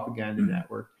local propaganda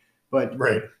network. But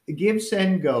Give,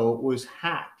 Send, Go was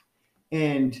hacked,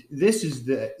 and this is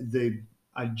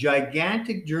a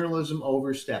gigantic journalism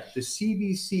overstep. The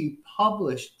CBC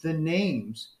published the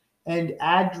names and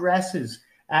addresses.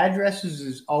 Addresses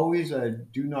is always a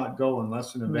do not go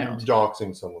unless an event.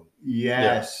 Doxing someone.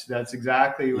 Yes, that's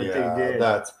exactly what they did.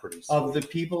 That's pretty silly. Of the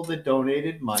people that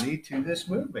donated money to this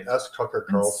movement. Ask Tucker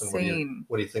Carlson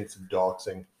what he thinks of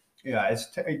doxing. Yeah, it's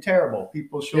terrible.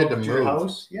 People show up at your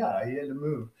house. Yeah, he had to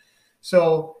move.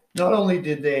 So not only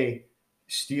did they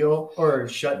steal or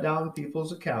shut down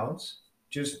people's accounts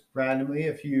just randomly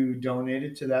if you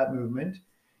donated to that movement,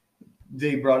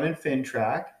 they brought in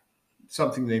FinTrack,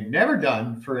 something they've never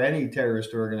done for any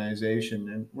terrorist organization.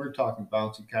 And we're talking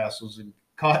bouncy castles and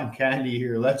cotton candy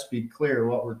here. Let's be clear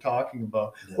what we're talking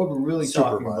about. Yeah. What we're really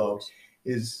talking about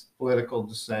is political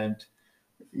dissent.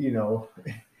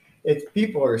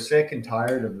 People are sick and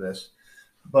tired of this,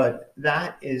 but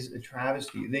that is a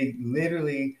travesty. They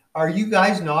literally, are you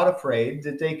guys not afraid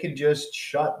that they could just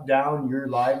shut down your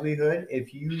livelihood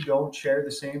if you don't share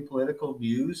the same political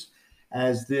views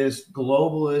as this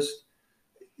globalist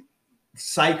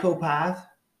psychopath?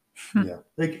 Yeah.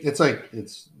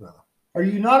 Are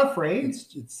you not afraid?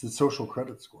 It's the social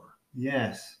credit score.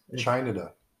 Yes.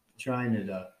 China.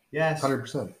 Yes.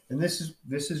 100%. And this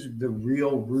is the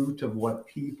real root of what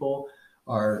people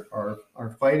are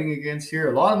fighting against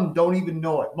here. A lot of them don't even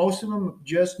know it. Most of them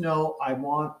just know, I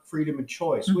want freedom of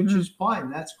choice, which is fine.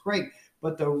 That's great.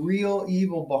 But the real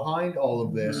evil behind all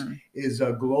of this is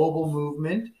a global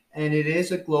movement, and it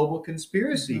is a global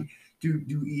conspiracy.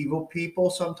 Do evil people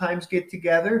sometimes get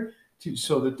together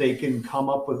so that they can come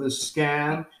up with a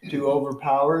scam to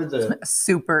overpower the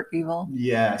super evil?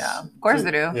 Yes. Yeah, of course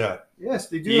they do. Yeah. Yes,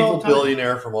 they do. The evil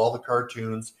billionaire from all the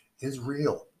cartoons is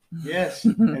real. Yes.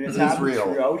 And it's real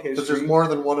throughout history. But there's more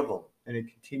than one of them. And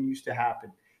it continues to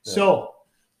happen. Yeah. So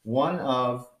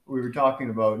we were talking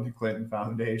about the Clinton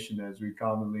Foundation, as we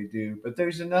commonly do, but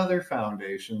there's another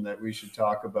foundation that we should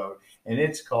talk about, and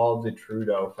it's called the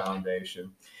Trudeau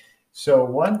Foundation. So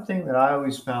one thing that I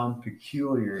always found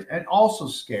peculiar and also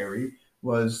scary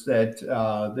was that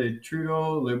the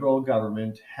Trudeau Liberal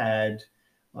government had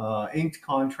inked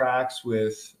contracts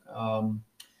with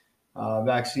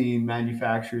vaccine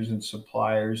manufacturers and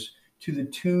suppliers to the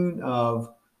tune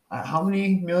of how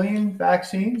many million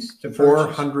vaccines? To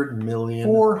 400 million.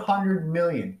 400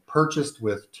 million. Purchased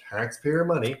with taxpayer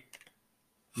money.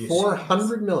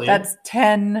 400 million. That's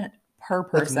 10 per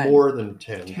person. That's more than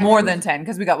 10. More than 10,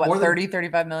 because we got, what, More than- 30,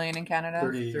 35 million in Canada?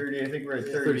 30, I think we're at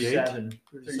 38?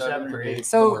 37 or 8.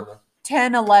 So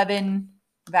 10, 11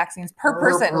 vaccines per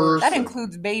person. That person.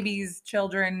 includes babies,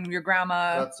 children, your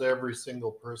grandma. That's every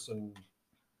single person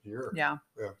here. Yeah.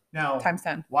 Now, times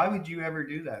 10. Why would you ever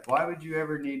do that? Why would you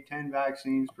ever need 10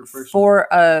 vaccines per person? For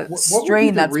a What would be strain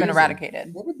the that's been reason?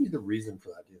 eradicated. What would be the reason for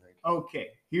that, do you think? Okay,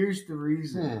 here's the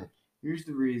reason. Here's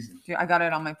the reason. I got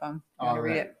it on my phone. You want to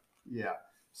read it? Yeah.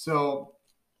 So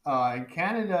in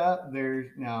Canada,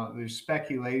 there's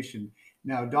speculation.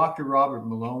 Now, Dr. Robert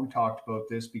Malone talked about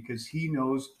this because he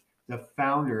knows the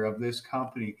founder of this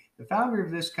company. The founder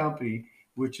of this company,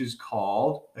 which is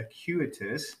called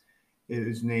Acuitas,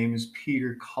 his name is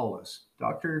Peter Cullis.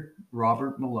 Dr.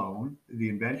 Robert Malone, the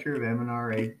inventor of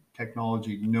mRNA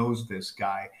technology, knows this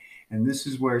guy. And this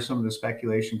is where some of the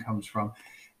speculation comes from.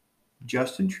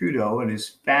 Justin Trudeau and his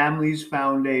family's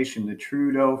foundation, the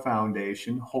Trudeau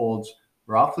Foundation, holds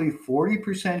roughly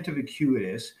 40% of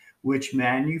Acuitas, which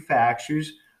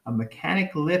manufactures a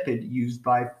mechanic lipid used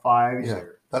by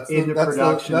Pfizer That's in the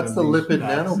production that's of the these lipid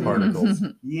vaccines.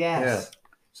 nanoparticles. Yes.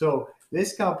 So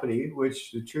this company,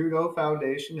 which the Trudeau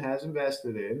Foundation has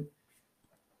invested in,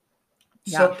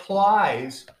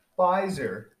 supplies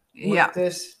Pfizer with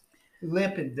this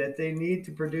lipid that they need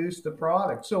to produce the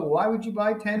product. So why would you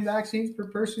buy 10 vaccines per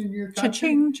person in your country?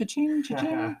 Cha-ching, cha-ching,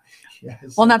 cha-ching.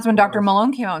 Yes, well, and that's when Dr. course.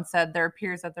 Malone came out and said there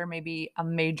appears that there may be a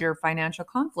major financial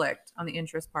conflict on the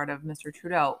interest part of Mr.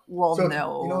 Trudeau. Well, So,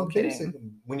 no kidding. basically,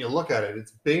 when you look at it,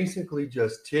 it's basically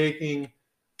just taking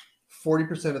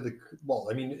 40% of the, well,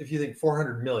 I mean, if you think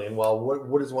 400 million, well,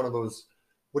 what is one of those,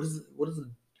 what is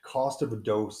the cost of a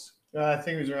dose? I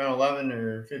think it was around 11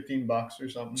 or 15 bucks or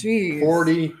something.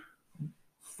 Jeez.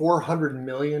 400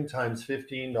 million times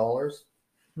 $15.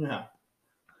 Yeah.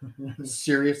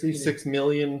 Seriously, $6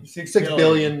 billion.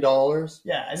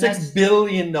 Yeah, and $6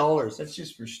 billion. That's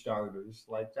just for starters.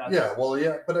 Like that. Yeah, well,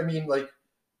 yeah, but I mean, like,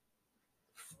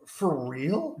 for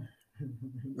real?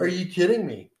 Are you kidding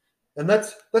me? And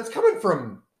that's coming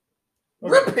from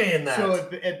we're paying that. So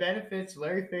it benefits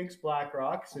Larry Fink's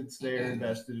BlackRock since they're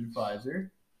invested in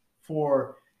Pfizer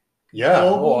for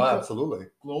absolutely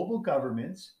global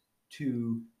governments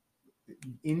to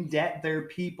indebt their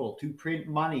people to print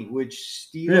money, which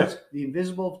steals the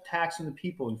invisible tax on the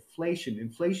people. Inflation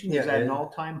is at an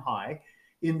all-time high.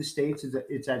 In the States,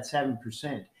 it's at 7%.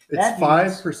 It's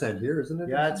 5% here, isn't it?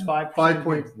 Yeah, it's 5%.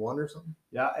 5.1 or something.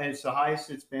 Yeah, and it's the highest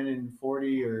it's been in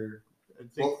 40 or I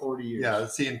think 40 years. Yeah,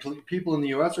 see, and people in the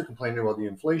U.S. are complaining about the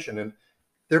inflation, and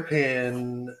they're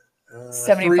paying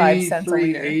 75 cents a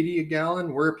liter. $3.80 a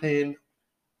gallon. We're paying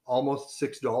almost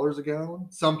 $6 a gallon.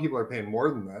 Some people are paying more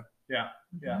than that.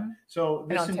 Yeah. So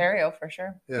in Ontario, for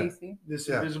sure. Yeah. BC. This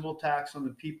invisible tax on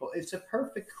the people. It's a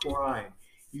perfect crime.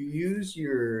 You use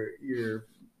your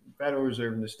Federal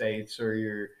Reserve in the States or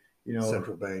your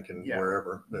central bank and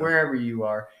wherever you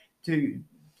are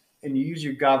and you use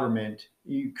your government.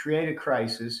 You create a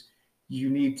crisis. You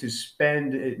need to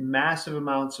spend massive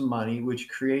amounts of money, which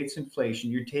creates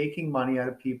inflation. You're taking money out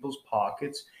of people's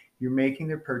pockets. You're making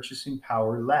their purchasing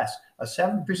power less. A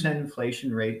 7%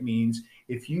 inflation rate means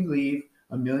if you leave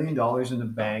 $1 million in the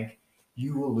bank,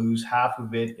 you will lose half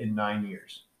of it in 9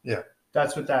 years. Yeah.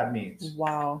 That's what that means.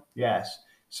 Wow. Yes.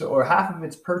 So, or half of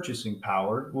its purchasing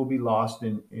power will be lost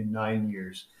in 9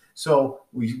 years. So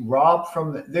we rob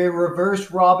from they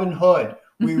reverse Robin Hood.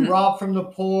 We rob from the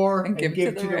poor and give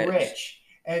to the rich.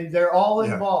 And they're all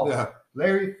involved. Yeah.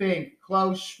 Larry Fink,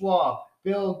 Klaus Schwab,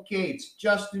 Bill Gates,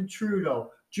 Justin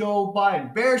Trudeau, Joe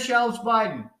Biden, Bear Shelves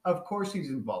Biden. Of course he's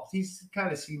involved. He's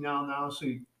kind of senile now, so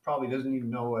he probably doesn't even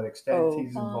know what extent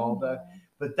he's involved at.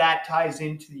 But that ties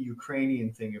into the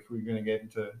Ukrainian thing if we're going to get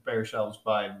into Bear Shelves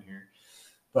Biden here.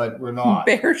 But we're not.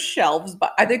 Bear Shelves.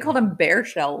 They called him Bear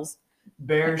Shelves.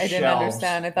 Bear I didn't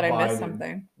understand. I thought I missed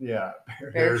something. Yeah.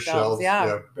 Bear Shelves.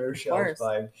 Yeah. Bear Shelves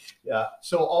Biden. Yeah.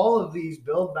 So all of these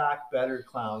Build Back Better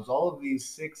clowns, all of these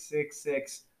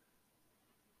 666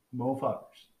 mofos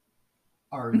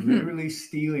are literally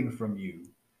stealing from you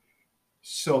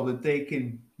so that they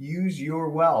can use your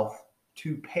wealth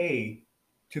to pay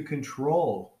to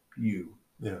control you.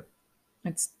 Yeah.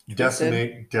 It's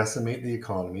decimate the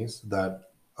economies that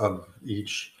of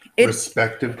each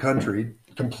respective country,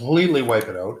 completely wipe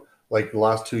it out, like the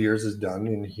last 2 years has done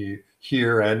in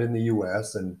here and in the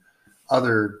US and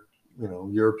other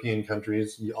European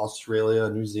countries, Australia,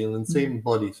 New Zealand, same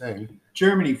bloody thing.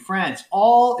 Germany, France,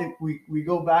 all we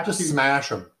go back Just to smash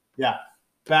them. Yeah,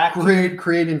 back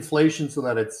create inflation so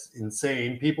that it's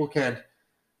insane. People can't,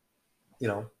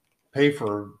 pay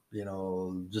for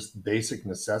just basic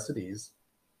necessities.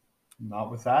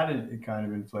 Not with that kind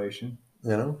of inflation.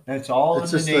 And it's all in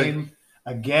the name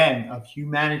again of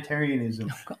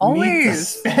humanitarianism. Always we need to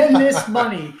spend this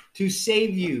money to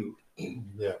save you.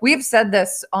 Yeah. We've said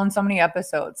this on so many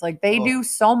episodes. Like they do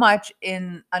so much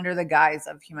under the guise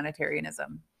of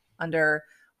humanitarianism. We're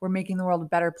making the world a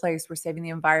better place. We're saving the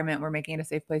environment. We're making it a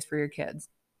safe place for your kids.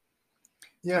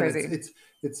 Yeah, crazy.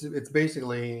 It's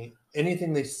basically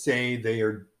anything they say they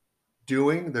are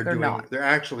doing. They're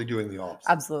actually doing the opposite.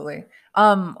 Absolutely.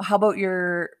 How about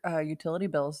your utility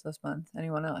bills this month?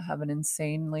 Anyone have an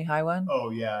insanely high one? Oh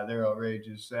yeah, they're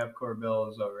outrageous. The EPCOR bill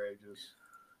is outrageous.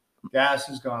 Gas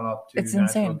has gone up too. It's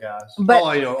insane. Gas. But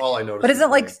all I know. But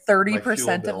isn't like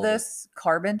 30% of this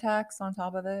carbon tax on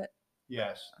top of it?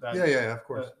 Yes. Yeah, of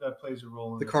course. That plays a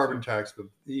role in the carbon tax, the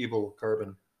evil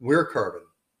carbon. We're carbon,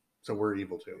 so we're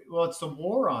evil too. Well, it's the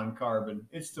war on carbon.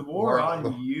 It's the war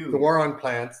on you. The war on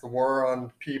plants. The war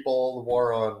on people. The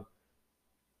war on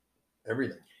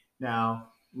everything. Now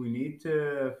we need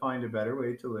to find a better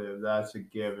way to live. That's a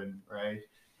given, right?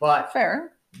 But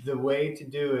fair. The way to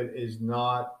do it is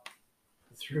not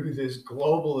through this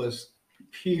globalist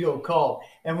pedo cult.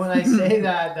 And when I say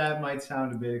that might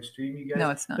sound a bit extreme, you guys. No,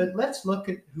 it's not. But let's look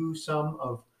at who some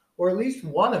of, or at least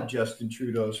one of Justin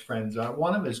Trudeau's friends are.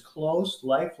 One of his close,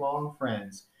 lifelong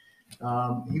friends.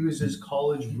 He was his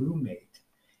college roommate.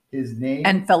 His name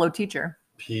and fellow teacher.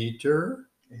 Peter.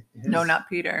 No, not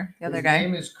Peter. The other guy. His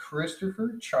name is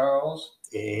Christopher Charles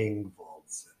Ingvaldson.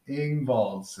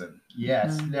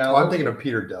 Yes. Mm-hmm. Now I'm thinking of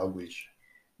Peter Dalglish.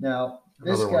 Now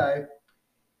this guy,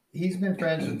 he's been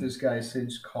friends with this guy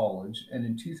since college, and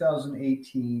in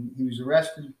 2018 he was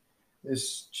arrested.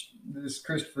 This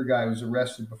Christopher guy was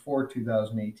arrested before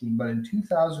 2018, but in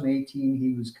 2018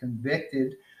 he was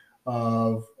convicted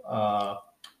of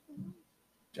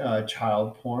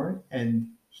child porn, and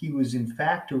he was in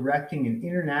fact directing an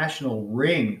international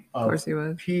ring of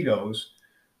pedos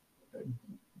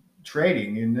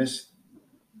trading in this,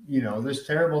 this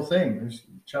terrible thing, this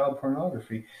child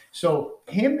pornography. So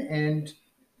him and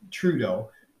Trudeau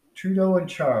and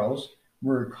Charles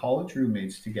were college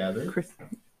roommates together.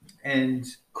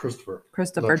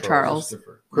 Christopher Charles.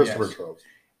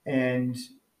 And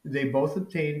they both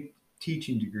obtained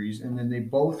teaching degrees, and then they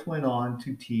both went on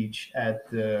to teach at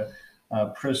the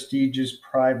prestigious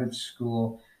private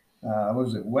school. What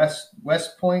was it?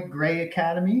 West Point Gray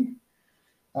Academy.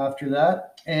 After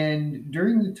that, and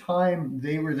during the time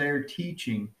they were there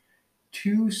teaching,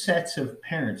 two sets of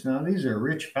parents. Now these are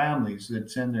rich families that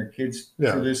send their kids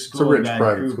to this school. It's a rich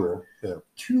private school. Yeah.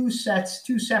 Two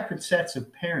separate sets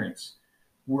of parents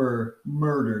were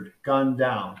murdered, gunned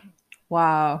down.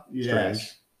 Wow. Yes.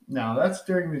 Strange. Now that's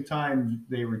during the time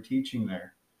they were teaching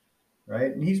there,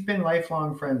 right? And he's been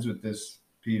lifelong friends with this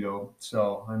pedo.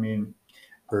 So I mean,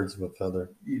 birds of a feather.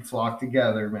 You flock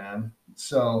together, man.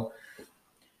 So.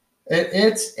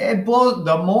 It blows.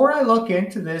 The more I look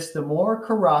into this, the more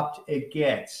corrupt it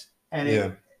gets, and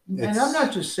and I'm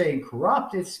not just saying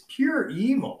corrupt; it's pure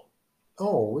evil.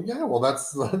 Oh yeah, well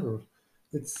that's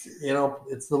it's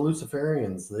it's the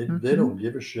Luciferians. They don't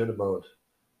give a shit about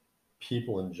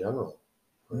people in general.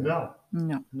 Right?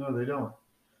 No, they don't.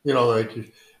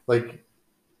 Like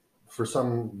for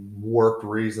some warped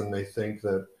reason, they think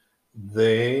that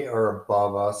they are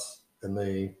above us, and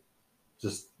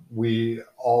we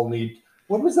all need.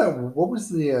 What was that? What was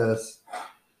the?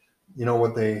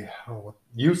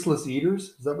 Useless eaters?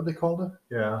 Is that what they called it?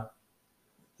 Yeah.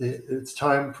 It's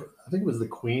time. I think it was the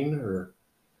Queen, or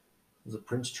was it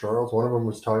Prince Charles? One of them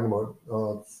was talking about.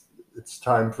 It's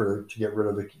time to get rid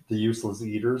of the useless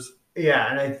eaters. Yeah,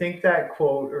 and I think that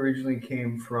quote originally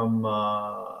came from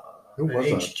an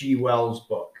H.G. Wells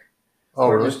book. Oh,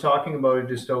 really? It was talking about a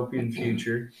dystopian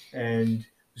future, and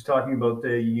was talking about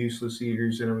the useless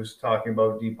eaters, and it was talking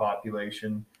about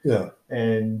depopulation. Yeah.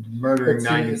 And murdering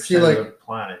 90% of the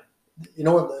planet. You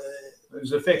know what? It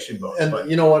was a fiction book. And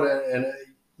you know what? And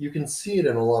you can see it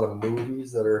in a lot of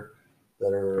movies that are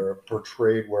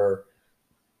portrayed where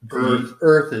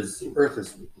Earth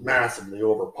is massively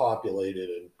overpopulated,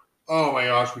 and oh my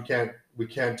gosh, we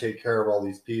can't take care of all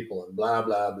these people, and blah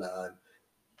blah blah. And,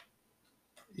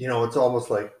 it's almost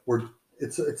like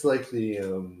it's like the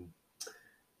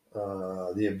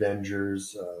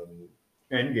Avengers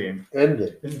Endgame. And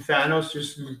Thanos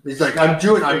he's like, I'm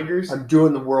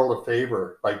doing the world a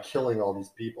favor by killing all these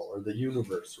people, or the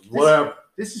universe, or whatever.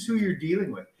 This is who you're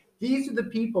dealing with. These are the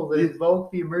people that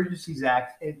invoke the Emergencies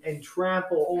Act and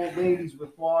trample old ladies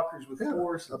with walkers, with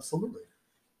horses. Absolutely.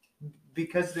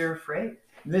 Because they're afraid.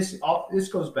 This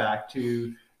goes back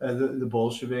to the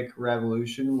Bolshevik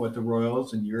Revolution, what the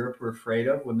royals in Europe were afraid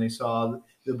of when they saw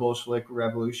the Bolshevik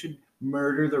Revolution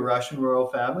murder the Russian royal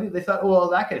family. They thought, well,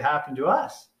 that could happen to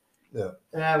us. Yeah.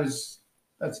 And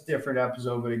that's a different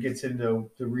episode, but it gets into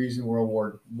the reason World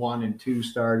War I and II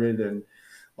started and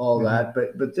all that.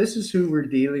 But this is who we're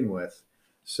dealing with.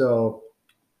 So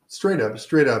straight up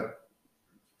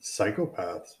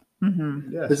psychopaths.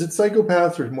 Mm-hmm. Yes. Is it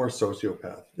psychopaths or more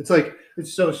sociopath? It's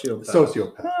sociopaths.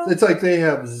 Sociopaths. It's like they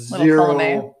have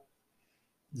zero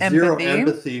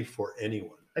empathy for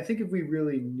anyone. I think if we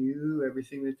really knew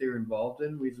everything that they were involved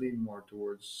in, we'd lean more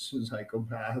towards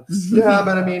psychopaths. Yeah,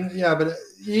 but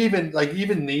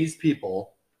even these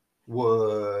people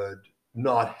would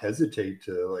not hesitate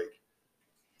to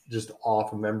just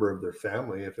off a member of their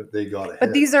family if they got ahead.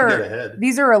 But these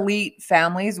are elite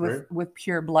families with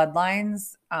pure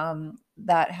bloodlines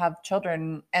that have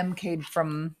children MK'd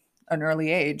from an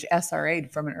early age,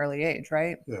 SRA'd from an early age,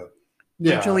 right? Yeah.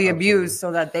 Mutually abused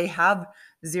so that they have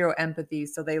zero empathy,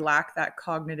 so they lack that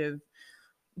cognitive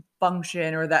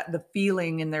function or the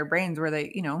feeling in their brains where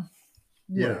they,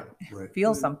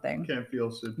 feel something. Can't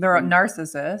feel. They're a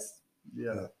narcissist.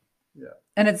 Yeah.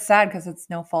 And it's sad because it's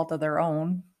no fault of their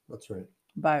own. That's right.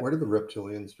 But where do the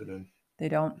reptilians fit in? They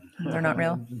don't. They're not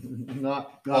real.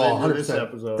 not in this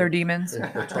episode. They're demons.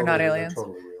 They're not aliens. They're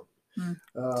totally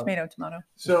real. Tomato.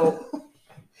 So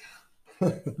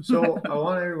I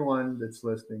want everyone that's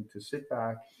listening to sit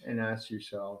back and ask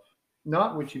yourself,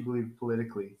 not what you believe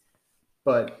politically,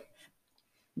 but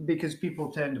because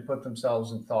people tend to put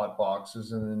themselves in thought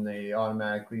boxes and then they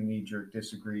automatically knee-jerk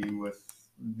disagree with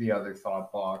the other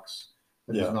thought box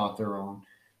that is not their own.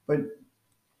 But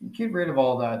get rid of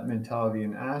all that mentality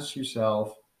and ask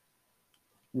yourself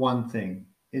one thing: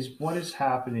 is what is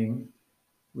happening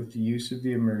with the use of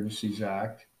the Emergencies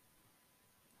Act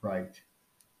right?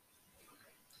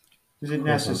 Is it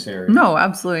necessary? No,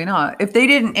 absolutely not. If they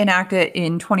didn't enact it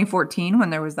in 2014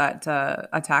 when there was that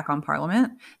attack on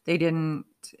Parliament, they didn't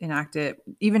enact it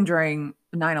even during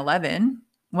 9/11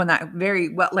 when that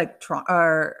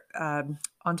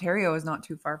Ontario is not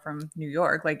too far from New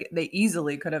York. Like they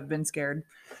easily could have been scared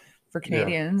for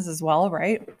Canadians as well,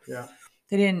 right? Yeah.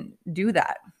 They didn't do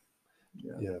that.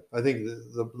 Yeah. I think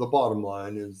the bottom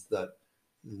line is that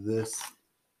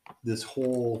this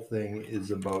whole thing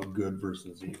is about good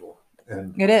versus evil.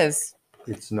 And it is.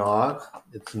 It's not,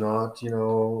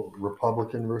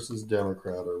 Republican versus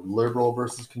Democrat or liberal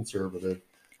versus conservative.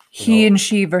 He and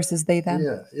she versus they them.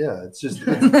 Yeah. It's just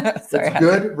it's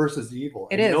good versus evil.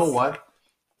 It is. You know what?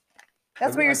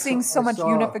 That's why you're seeing so much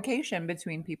unification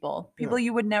between people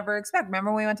you would never expect.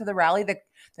 Remember when we went to the rally, the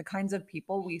kinds of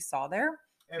people we saw there?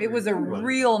 It was a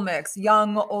real mix,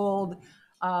 young, old,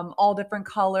 all different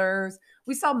colors.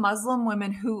 We saw Muslim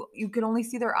women who you could only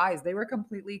see their eyes. They were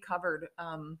completely covered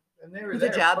and they were with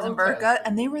hijabs and burqa,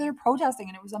 and they were there protesting,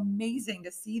 and it was amazing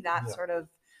to see that sort of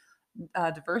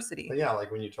diversity. But yeah,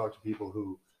 like when you talk to people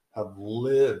who have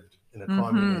lived in a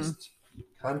communist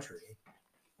country,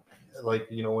 like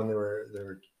when they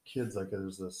were kids, like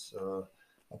there's this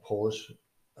a Polish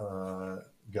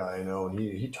guy I know, and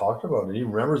he talked about it. He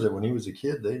remembers it when he was a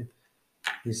kid.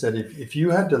 He said if you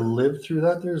had to live through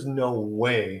that, there's no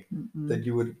way that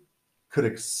you could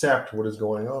accept what is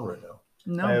going on right now.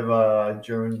 No. I have a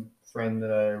German friend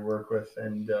that I work with,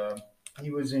 and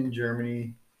he was in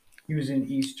Germany. He was in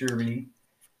East Germany.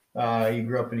 He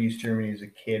grew up in East Germany as a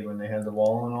kid when they had the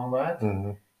wall and all that.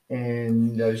 Mm-hmm.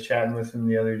 And I was chatting with him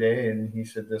the other day, and he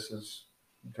said this is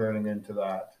turning into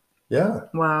that. Yeah.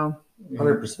 Wow.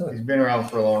 100%. He's been around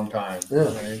for a long time. Yeah.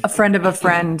 Right? A friend of a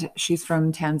friend, she's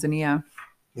from Tanzania.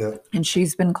 Yeah. And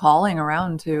she's been calling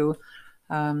around to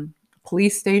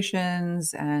police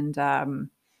stations and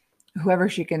who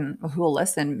will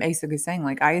listen, basically saying,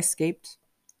 like, I escaped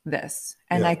this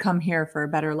and I come here for a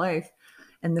better life.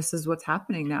 And this is what's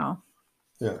happening now.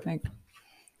 Yeah. Like,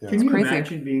 Can you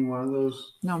imagine being one of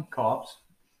those cops?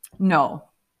 No.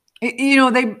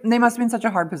 They must be in such a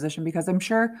hard position because I'm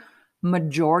sure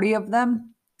majority of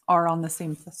them are on the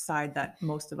same side that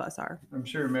most of us are. I'm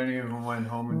sure many of them went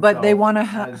home and but they want to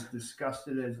have as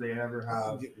disgusted as they ever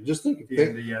have. Just think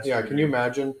can you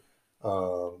imagine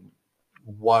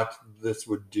what this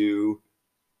would do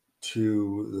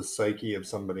to the psyche of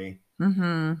somebody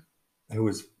who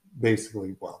was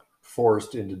basically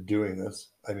forced into doing this?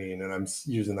 I mean, and I'm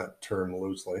using that term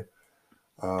loosely.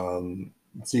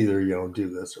 It's either do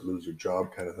this or lose your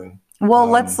job kind of thing. Well,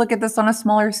 let's look at this on a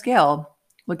smaller scale.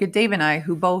 Look at Dave and I,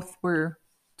 who both were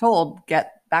told,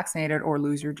 get vaccinated or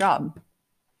lose your job.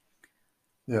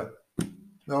 Yeah.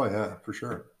 Oh yeah, for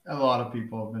sure. A lot of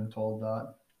people have been told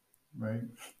that, right?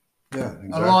 Yeah, exactly.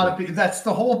 A lot of people. That's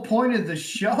the whole point of the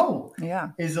show.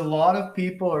 Yeah. Is a lot of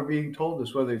people are being told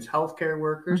this, whether it's healthcare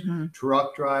workers,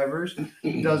 truck drivers,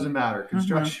 it doesn't matter,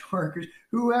 construction workers,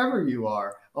 whoever you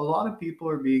are. A lot of people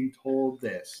are being told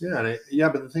this. Yeah,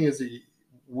 but the thing is, that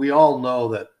we all know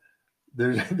that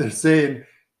they're saying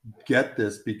get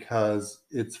this because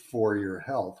it's for your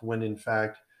health, when in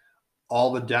fact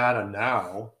all the data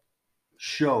now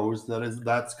shows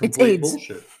that's complete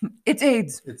bullshit. It's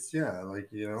AIDS. It's like,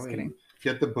 you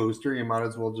get the booster, you might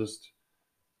as well just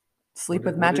sleep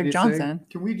with Magic Johnson.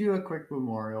 Can we do a quick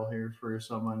memorial here for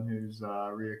someone who's a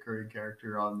reoccurring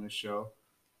character on this show?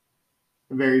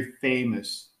 A very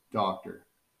famous doctor.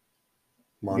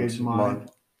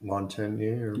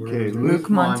 Montagnier or whatever. Okay, Luc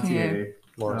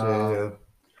Montagnier.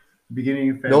 Beginning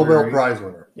of February. Nobel Prize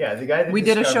winner. Yeah, the guy that we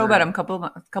did a show about him a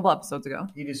couple episodes ago.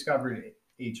 He discovered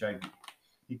HIV.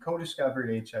 He co-discovered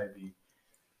HIV.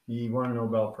 He won a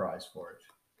Nobel Prize for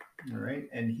it. All right,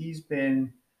 and he's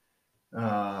been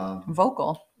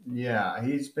vocal. Yeah,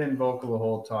 he's been vocal the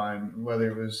whole time.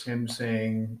 Whether it was him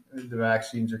saying the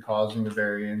vaccines are causing the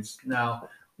variants. Now,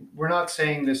 we're not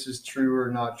saying this is true or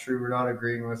not true. We're not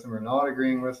agreeing with him or not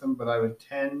agreeing with him, but I would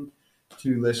tend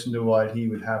to listen to what he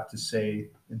would have to say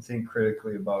and think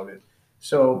critically about it.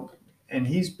 So, and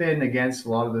he's been against a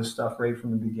lot of this stuff right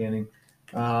from the beginning.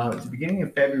 At the beginning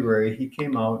of February, he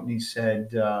came out and he said,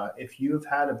 if you have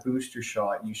had a booster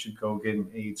shot, you should go get an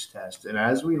AIDS test. And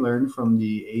as we learned from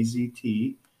the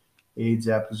AZT AIDS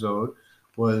episode,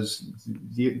 was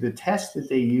the test that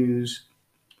they use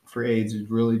for AIDS is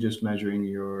really just measuring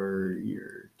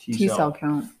your T cell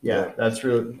count. Yeah, that's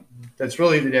really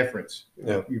the difference.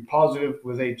 Yeah. You're positive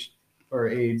with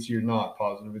AIDS, you're not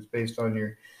positive. It's based on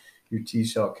your T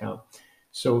cell count.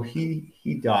 So he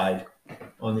died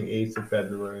on the 8th of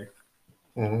February.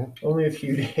 Only a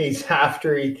few days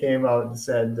after he came out and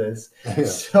said this. Yeah.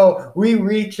 So we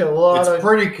reach a lot It's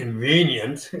pretty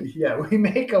convenient. Yeah, we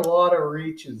make a lot of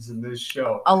reaches in this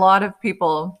show. A lot of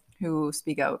people who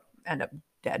speak out end up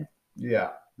dead.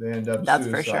 Yeah, they end up That's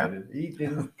suicided. for sure. He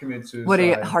didn't commit suicide. What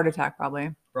a heart attack,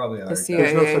 probably. Probably a heart attack.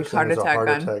 There's no such heart thing as a attack heart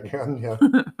gun. attack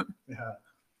gun.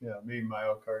 Yeah, maybe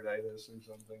myocarditis or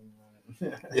something.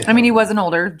 Yeah. I mean, he was an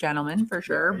older gentleman for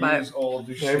sure, He but was old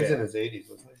as He was shit. in his 80s,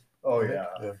 wasn't he? Oh yeah,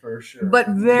 for sure. but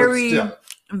very, still,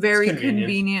 very it's convenient.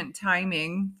 convenient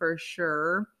timing for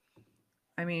sure.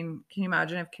 I mean, can you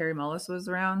imagine if Carrie Mullis was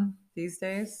around these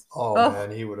days? Oh, man,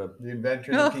 he would have. The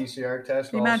inventor of the PCR test,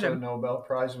 Can you also imagine? Nobel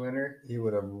Prize winner. He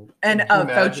would have. And can you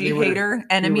imagine? Fauci He would've- hater, he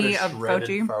enemy would've of shredded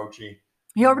Fauci.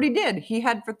 He already did. He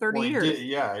had for 30 Well, he years. did,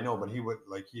 yeah, I know, but he would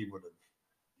have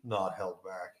not held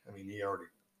back. I mean, he already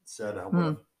said how what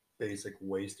a basic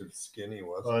waste of skin he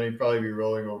was. Well, he'd probably be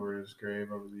rolling over his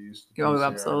grave over the use of Oh, PCR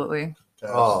absolutely.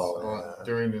 tests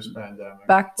during this pandemic.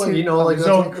 Back to But you know, like his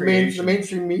that's own what the creation.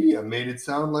 mainstream media made it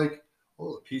sound like,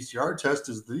 oh, the PCR test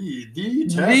is the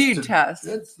test. the test.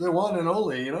 It's the one and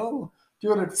only. Do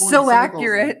it at 40 So cycles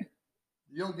accurate. and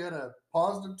you'll get a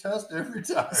positive test every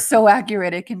time. So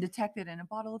accurate. It can detect it in a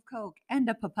bottle of Coke and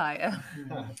a papaya.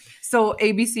 So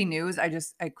ABC News,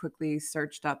 I quickly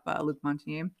searched up Luc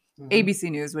Montagnier. ABC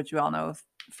News, which you all know is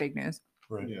fake news.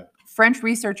 Right. Yeah. French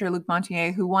researcher Luc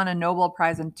Montagnier, who won a Nobel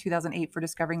Prize in 2008 for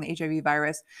discovering the HIV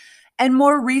virus. And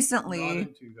more Not recently, in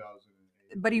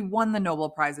 2008. but he won the Nobel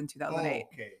Prize in 2008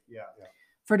 okay, yeah.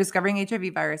 for discovering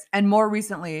HIV virus. And more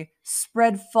recently,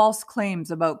 spread false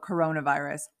claims about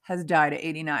coronavirus, has died at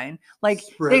 89. Like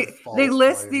Spread they false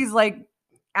list claims. these like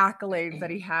accolades that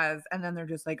he has, and then they're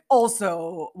just like,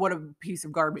 also, what a piece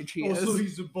of garbage he Also, is.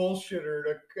 he's a bullshitter.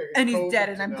 And he's dead,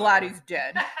 and I'm glad he's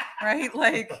dead. Right?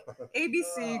 Like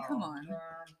ABC, come on.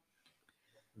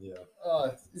 Yeah.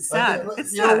 It's sad.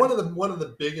 It's sad. One of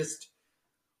the biggest,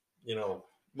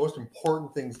 most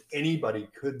important things anybody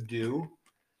could do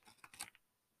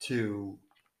to,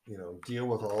 deal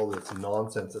with all this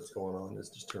nonsense that's going on is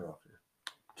just turn off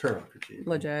your TV.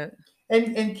 Legit.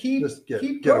 And keep Just get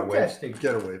protesting.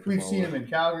 Get away from We've all seen that. him in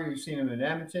Calgary. We've seen him in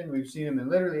Edmonton. We've seen him in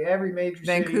literally every major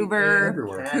Vancouver, city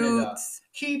in Canada. Coots.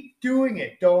 Keep doing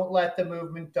it. Don't let the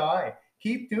movement die.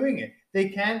 Keep doing it. They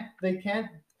can't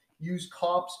use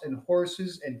cops and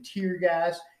horses and tear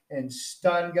gas and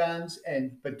stun guns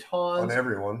and batons on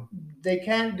everyone. They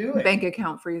can't do it. Bank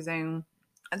account freezing.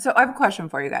 And so I have a question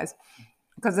for you guys,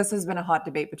 because this has been a hot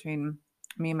debate between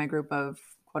me and my group of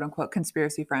quote unquote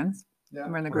conspiracy friends. Yeah.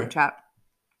 We're in the group chat.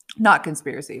 Not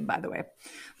conspiracy, by the way.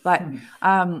 But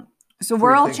so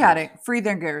we're Free all thinkers. chatting. Free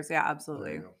thinkers. Yeah,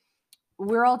 absolutely.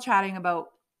 We're all chatting about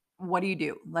what do you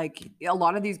do? Like a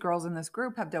lot of these girls in this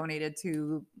group have donated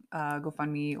to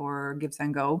GoFundMe or Give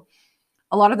Send Go.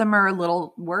 A lot of them are a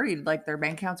little worried, like their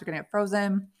bank accounts are going to get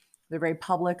frozen. They're very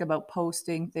public about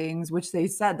posting things, which they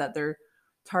said that they're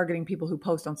targeting people who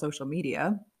post on social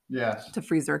media. Yes. To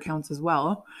freeze their accounts as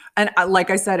well. And like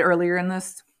I said earlier in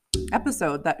this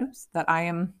episode, that I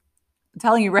am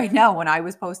telling you right now, when I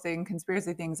was posting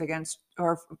conspiracy things against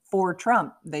or for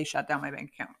Trump, they shut down my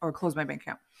bank account or closed my bank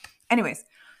account. Anyways,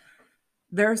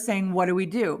 they're saying, what do we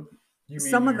do? You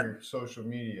mean your social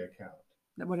media account?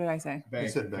 What did I say? You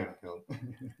said bank account.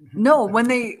 No, when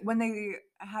they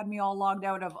had me all logged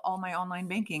out of all my online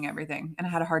banking, everything, and I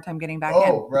had a hard time getting back in.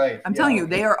 Oh, right. I'm telling you,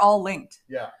 they are all linked.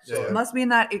 Yeah. So it must be in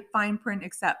that fine print,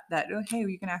 except that, oh, hey,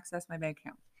 you can access my bank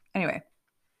account. Anyway,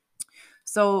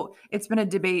 so it's been a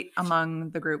debate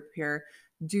among the group here.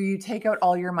 Do you take out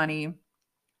all your money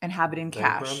and have it in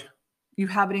cash? You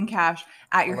have it in cash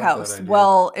at your house.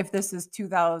 Well, if this is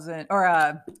 2000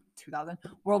 or 2000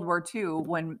 World War II,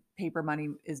 when paper money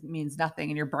means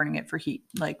nothing and you're burning it for heat,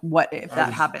 like what if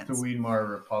that happens? The Weimar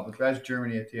Republic. That's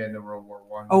Germany at the end of World War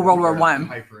One. Oh, World War One.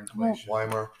 Hyperinflation.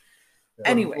 Weimar. Yeah.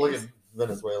 Anyways. Look at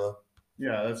Venezuela.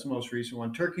 Yeah, that's the most recent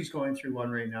one. Turkey's going through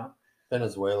one right now.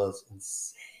 Venezuela's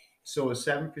insane. So a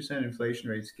 7%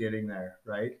 inflation rate's getting there,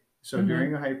 right? So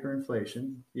during a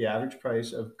hyperinflation, the average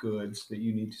price of goods that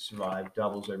you need to survive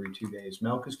doubles every 2 days.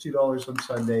 Milk is $2 on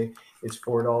Sunday. It's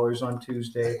 $4 on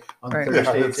Tuesday. On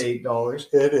Thursday, it's $8.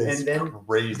 It is and then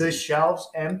crazy. The shelves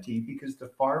empty because the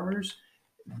farmers,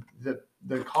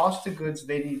 the cost of goods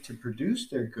they need to produce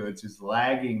their goods is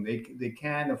lagging. They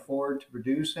can't afford to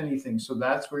produce anything. So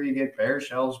that's where you get bare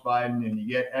shelves, Biden, and you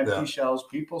get empty shelves.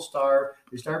 People starve.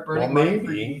 They start burning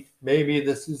money. Maybe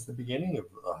this is the beginning of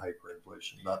a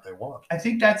hyperinflation that they want. I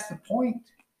think that's the point.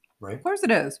 Right? Of course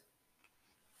it is.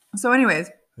 So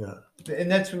anyways. Yeah. And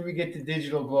that's when we get to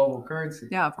digital global currency.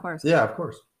 Yeah, of course. Yeah, of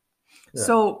course. Yeah.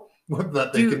 So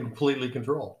that they can completely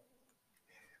control.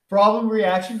 Problem,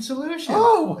 reaction, solution.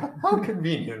 Oh, how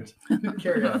convenient.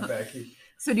 Carry on, Becky.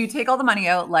 So do you take all the money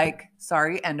out, like,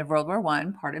 sorry, end of World War I,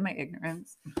 pardon my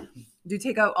ignorance. Do you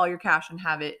take out all your cash and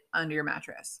have it under your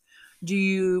mattress? Do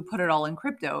you put it all in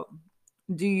crypto?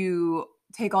 Do you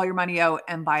take all your money out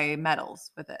and buy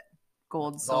metals with it?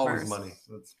 Gold, silver. Always money.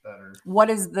 That's better. What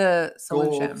is the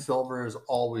solution? Gold, silver is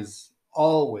always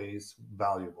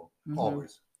valuable. Mm-hmm.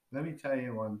 Always. Let me tell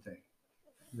you one thing.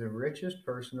 The richest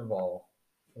person of all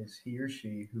is he or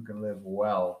she who can live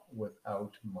well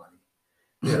without money.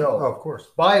 Yeah, so, of course.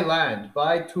 Buy land,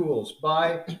 buy tools,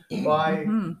 buy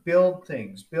build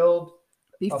things,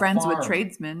 be friends with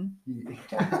tradesmen.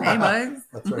 Hey, Bugs.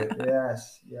 That's right.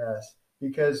 Yes.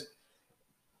 Because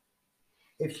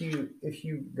if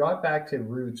you got back to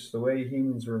roots, the way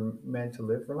humans were meant to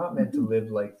live, we're not meant to live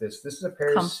like this. This is a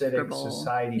parasitic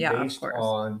society based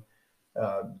on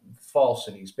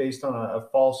falsities, based on a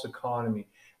false economy.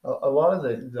 A lot of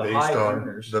the high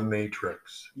earners, the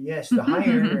Matrix. Yes, the high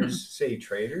earners, say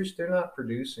traders, they're not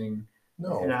producing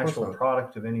an actual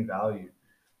product of any value,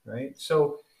 right?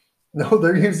 So, no,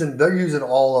 they're using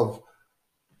all of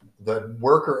the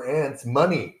worker ants'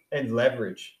 money and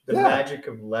leverage, the magic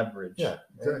of leverage. Yeah,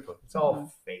 exactly. It's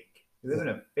all fake. We live in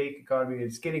a fake economy.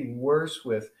 It's getting worse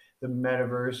with the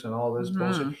metaverse and all this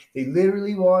bullshit. They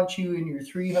literally want you in your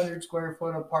 300 square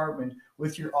foot apartment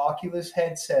with your Oculus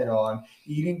headset on,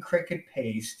 eating cricket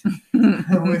paste.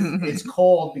 It's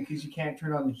cold because you can't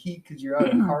turn on the heat because you're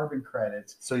out of carbon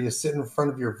credits. So you sit in front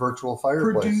of your virtual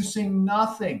fireplace, producing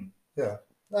nothing. Yeah,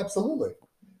 absolutely,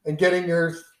 and getting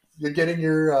your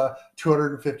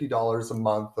 $250 a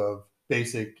month of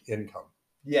basic income.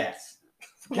 Yes.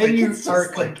 And you are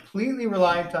completely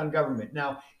reliant on government.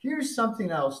 Now, here's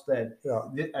something else that,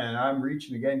 and I'm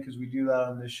reaching again because we do that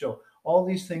on this show. All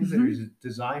these things that are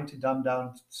designed to dumb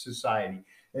down society,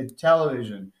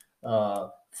 television,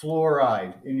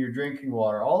 fluoride in your drinking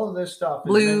water, all of this stuff.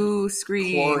 Blue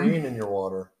screen. Chlorine in your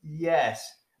water.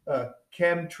 Yes.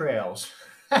 Chemtrails.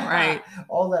 Right.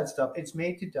 All that stuff. It's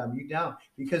made to dumb you down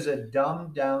because a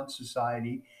dumbed down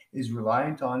society is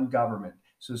reliant on government.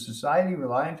 So society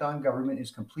reliant on government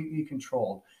is completely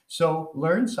controlled. So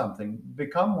learn something,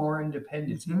 become more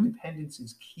independent. Independence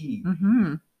is key.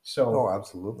 So,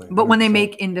 absolutely. But when they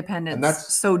make independence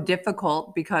so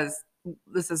difficult because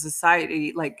this is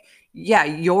society, like, yeah,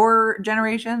 your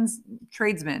generations,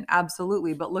 tradesmen,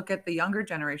 absolutely. But look at the younger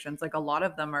generations. Like a lot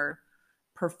of them are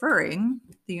preferring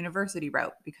the university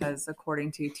route because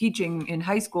according to teaching in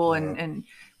high school and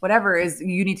whatever is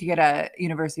you need to get a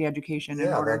university education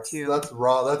in order to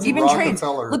that's even trades.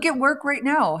 Look at work right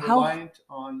now. Reliant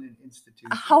on an institution.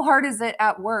 How hard is it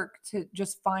at work to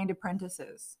just find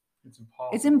apprentices? It's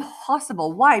impossible. It's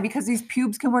impossible. Why? Because these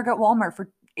pubes can work at Walmart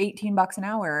for $18 an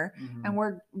hour and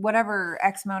work whatever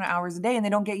X amount of hours a day, and they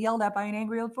don't get yelled at by an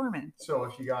angry old foreman. So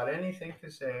if you got anything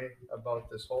to say about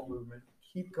this whole movement,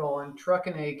 keep going. Truck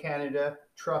and A Canada,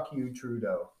 truck you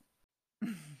Trudeau.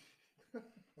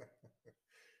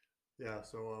 Yeah.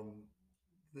 So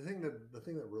the thing that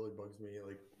really bugs me,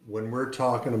 like when we're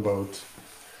talking about,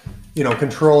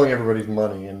 controlling everybody's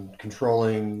money and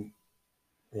controlling,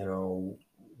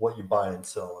 what you buy and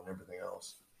sell and everything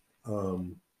else.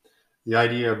 The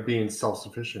idea of being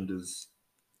self-sufficient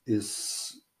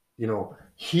is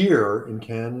here in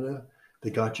Canada,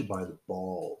 they got you by the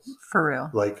balls. For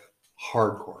real. Like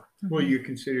hardcore. Well, you're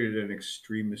considered an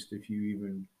extremist if you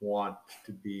even want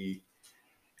to be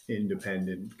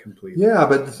independent completely. Yeah,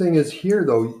 but the thing is here,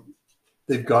 though,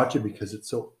 they've got you because it's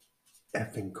so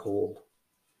effing cold.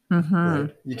 Right?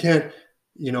 You can't,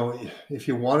 if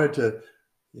you wanted to,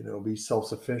 be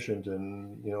self-sufficient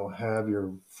and, have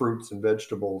your fruits and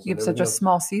vegetables. You have such a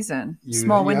small season,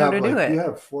 small window to do it. You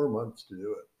have 4 months to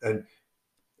do it. And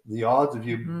the odds of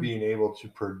you being able to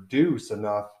produce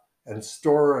enough and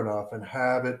store enough and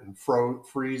have it and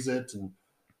freeze it and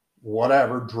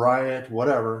whatever, dry it,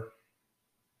 whatever.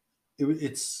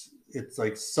 It's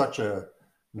like such a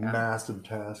massive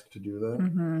task to do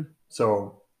that.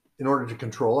 So in order to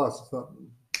control us, it's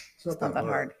not that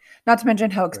hard. Not to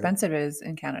mention how expensive it is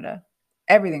in Canada.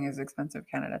 Everything is expensive in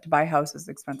Canada. To buy a house is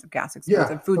expensive, gas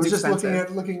expensive, food's expensive. I was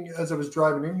just looking as I was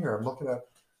driving in here. I'm looking at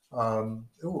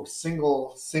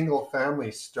single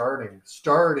family starting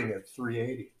at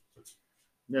 $380.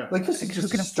 Yeah, like this is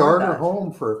just a starter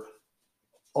home for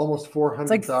almost $400,000. It's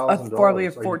like probably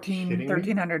a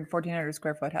 1,300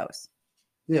 square foot house.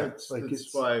 Yeah, that's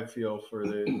why I feel for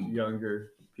the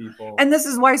younger people. And this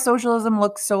is why socialism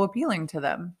looks so appealing to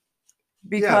them.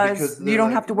 Because you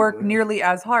don't have to work nearly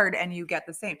as hard and you get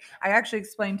the same. I actually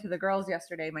explained to the girls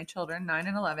yesterday, my children, 9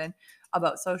 and 11,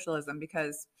 about socialism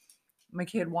because my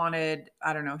kid wanted,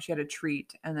 I don't know, she had a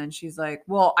treat. And then she's like,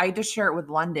 well, I just share it with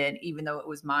London, even though it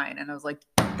was mine. And I was like,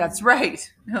 that's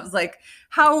right. And I was like,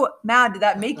 how mad did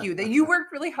that make you that you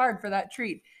worked really hard for that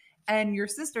treat? And your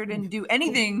sister didn't do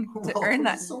anything to earn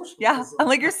that. Yeah. I'm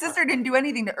like, your sister didn't do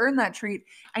anything to earn that treat.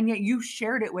 And yet you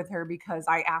shared it with her because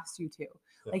I asked you to.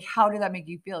 Yeah. Like, how did that make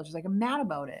you feel? She's like, I'm mad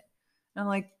about it. And I'm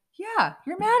like, yeah,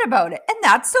 you're mad about it. And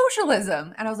that's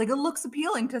socialism. And I was like, it looks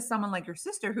appealing to someone like your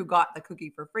sister who got the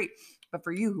cookie for free. But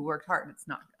for you who worked hard, it's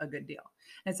not a good deal.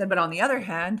 And I said, but on the other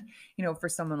hand, for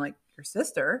someone like your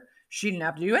sister, she didn't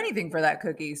have to do anything for that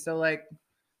cookie. So like,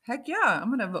 heck yeah, I'm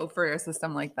going to vote for a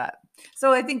system like that.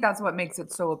 So I think that's what makes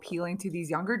it so appealing to these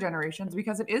younger generations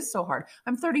because it is so hard.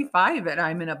 I'm 35 and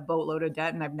I'm in a boatload of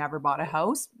debt and I've never bought a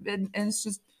house. And it's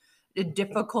just a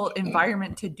difficult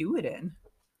environment to do it in.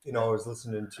 I was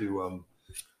listening to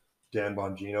Dan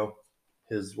Bongino,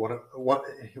 his one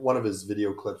of his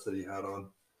video clips that he had on,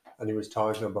 and he was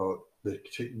talking about the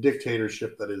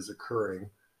dictatorship that is occurring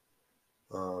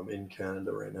in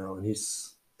Canada right now,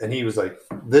 and he was like,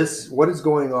 what is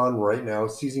going on right now,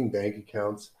 seizing bank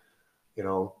accounts,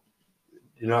 you're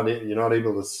not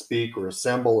able to speak or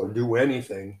assemble or do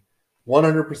anything,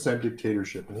 100%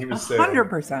 dictatorship. And he was saying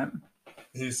 100%.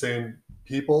 He's saying,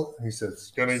 people, he says,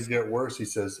 it's going to get worse. He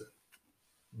says,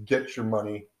 get your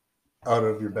money out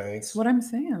of your banks. That's what I'm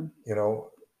saying.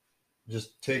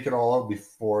 Just take it all out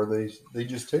before they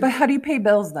just take it. But how do you pay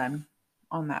bills then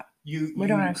on that? You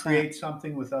don't create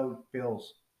something without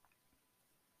bills.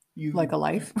 Like a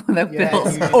life without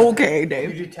bills. Okay,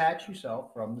 Dave. You detach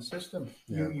yourself from the system.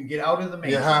 Yeah. You get out of the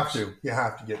matrix. You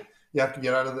have to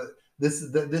get out of the. This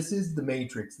is the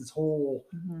matrix. This whole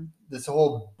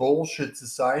bullshit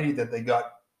society that they got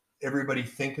everybody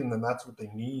thinking that that's what they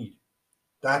need.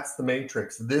 That's the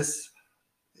matrix. This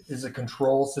is a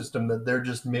control system that they're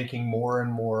just making more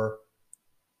and more,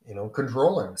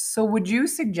 controlling. So would you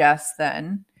suggest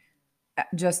then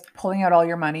just pulling out all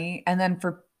your money and then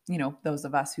for, those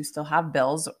of us who still have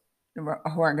bills who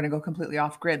aren't going to go completely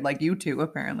off grid like you two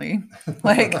apparently,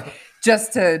 like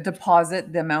just to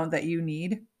deposit the amount that you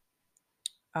need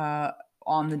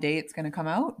on the day it's going to come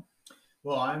out?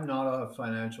 Well, I'm not a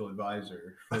financial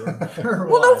advisor.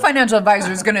 Well, no financial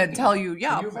advisor is going to tell you,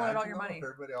 pull out all your money.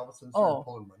 Everybody all of a sudden started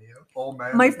pulling money out. Oh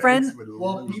man, my friend.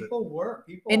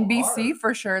 People in BC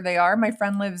for sure they are. My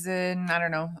friend lives in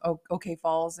OK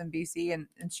Falls in BC, and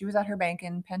she was at her bank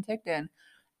in Penticton,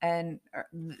 and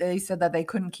they said that they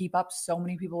couldn't keep up. So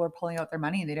many people were pulling out their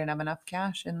money, and they didn't have enough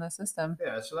cash in the system.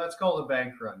 Yeah, so that's called a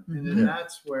bank run, and then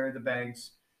that's where the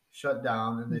banks shut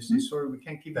down and they say, sorry, we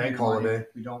can't keep bank holiday.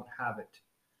 We don't have it.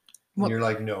 And you're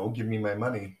like, no, give me my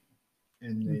money.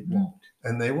 and they won't.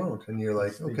 And they won't. And you're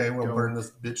like, They okay, we'll don't. burn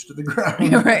this bitch to the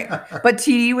ground. Right. But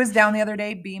TD was down the other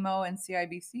day, BMO and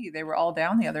CIBC. They were all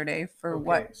down the other day for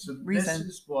what reason? This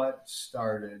is what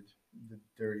started the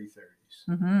dirty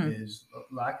 30s is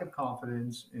lack of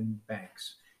confidence in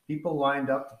banks. People lined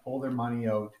up to pull their money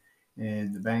out,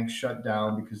 and the banks shut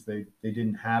down because they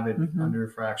didn't have it under a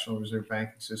fractional reserve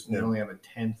banking system. They only have a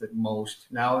tenth at most.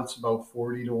 Now it's about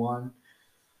 40 to 1.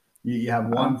 You have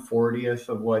 1/40th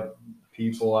of what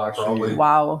people actually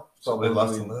probably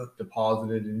less than that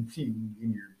deposited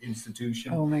in your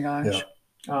institution. Oh my gosh.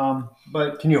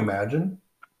 But can you imagine?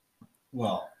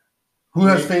 Well, who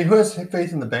has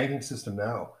faith in the banking system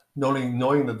now,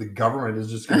 knowing that the government is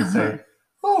just going to say,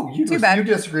 "Oh, you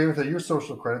disagree with it. Your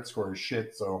social credit score is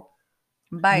shit, so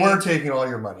we're taking all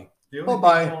your money." The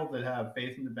only people that have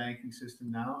faith in the banking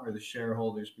system now are the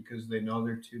shareholders because they know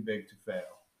they're too big to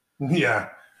fail. Yeah.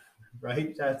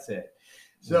 Right? That's it.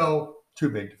 So too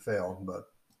big to fail, but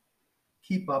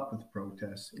keep up with the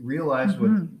protests. Realize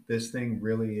what this thing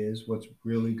really is, what's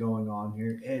really going on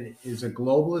here. It is a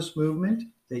globalist movement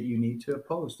that you need to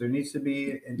oppose. There needs to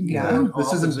be an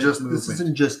this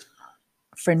isn't just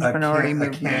fringe minority a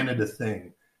movement. Canada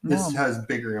thing. This has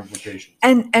bigger implications.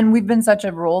 And we've been such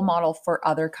a role model for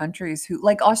other countries who,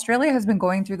 like Australia has been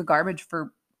going through the garbage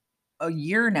for a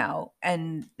year now,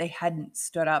 and they hadn't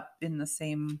stood up in the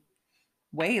same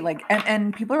way. Like,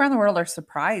 and people around the world are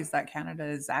surprised that Canada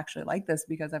is actually like this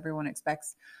because everyone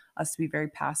expects us to be very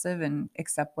passive and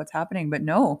accept what's happening. But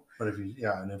no. But if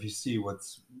you see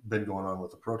what's been going on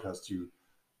with the protests, you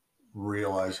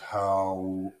realize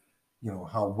how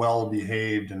well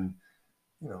behaved and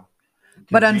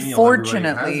but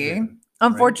unfortunately,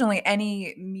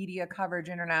 any media coverage,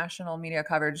 international media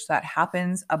coverage that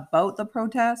happens about the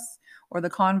protests or the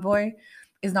convoy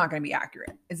is not going to be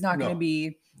accurate. It's not going to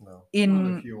be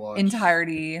in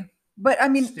entirety. But I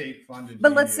mean,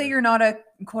 but let's say you're not a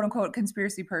quote unquote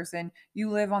conspiracy person. You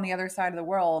live on the other side of the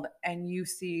world and you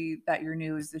see that your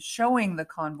news is showing the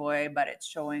convoy, but it's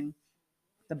showing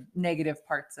the negative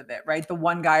parts of it, right? The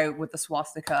one guy with the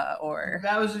swastika, or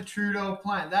that was a Trudeau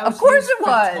plant. That was of course his it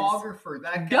was photographer.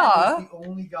 That guy was the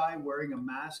only guy wearing a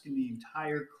mask in the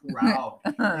entire crowd,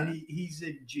 and he's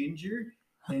a ginger,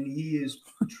 and he is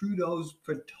Trudeau's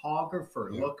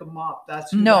photographer. Look him up.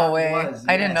 That's who that was.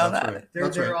 I didn't know that. Right.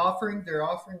 They're offering.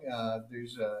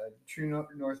 There's True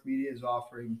North Media is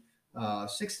offering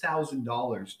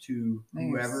 $6,000 to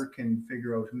whoever can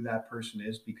figure out who that person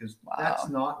is, because that's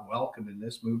not welcome in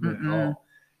this movement at all.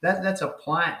 That's a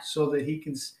plant so that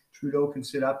Trudeau can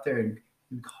sit up there and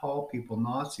call people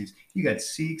Nazis. You got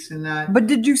Sikhs in that. But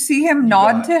did you see him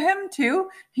nod to him too?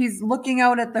 He's looking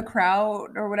out at the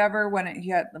crowd or whatever when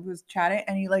he was chatting,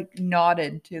 and he like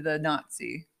nodded to the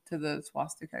Nazi, to the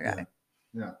swastika guy.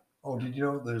 Yeah. Oh, did you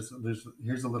know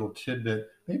here's a little tidbit.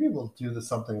 Maybe we'll do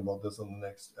something about this on the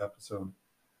next episode.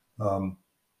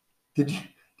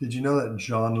 Did you know that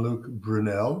Jean-Luc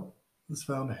Brunel was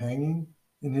found hanging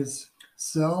in his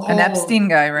cell? An Epstein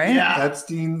guy, right? Yeah.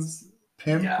 Epstein's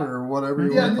pimp or whatever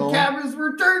you want to call him. The cameras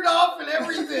were turned off and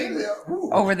everything.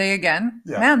 Oh, were they again?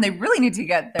 Yeah. Man, they really need to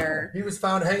get their He was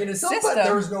found hanging in his cell, but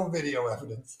there was no video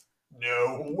evidence.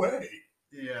 No way.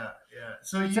 Yeah.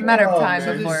 So it's a matter of time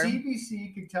before the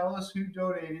CBC can tell us who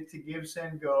donated to Give,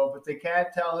 Send, Go, but they can't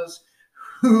tell us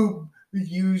who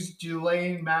used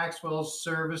Ghislaine Maxwell's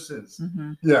services.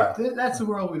 Yeah, that's the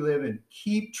world we live in.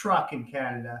 Keep trucking,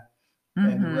 Canada,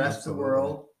 and the rest of the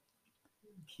world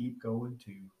keep going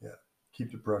too. Yeah,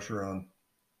 keep the pressure on.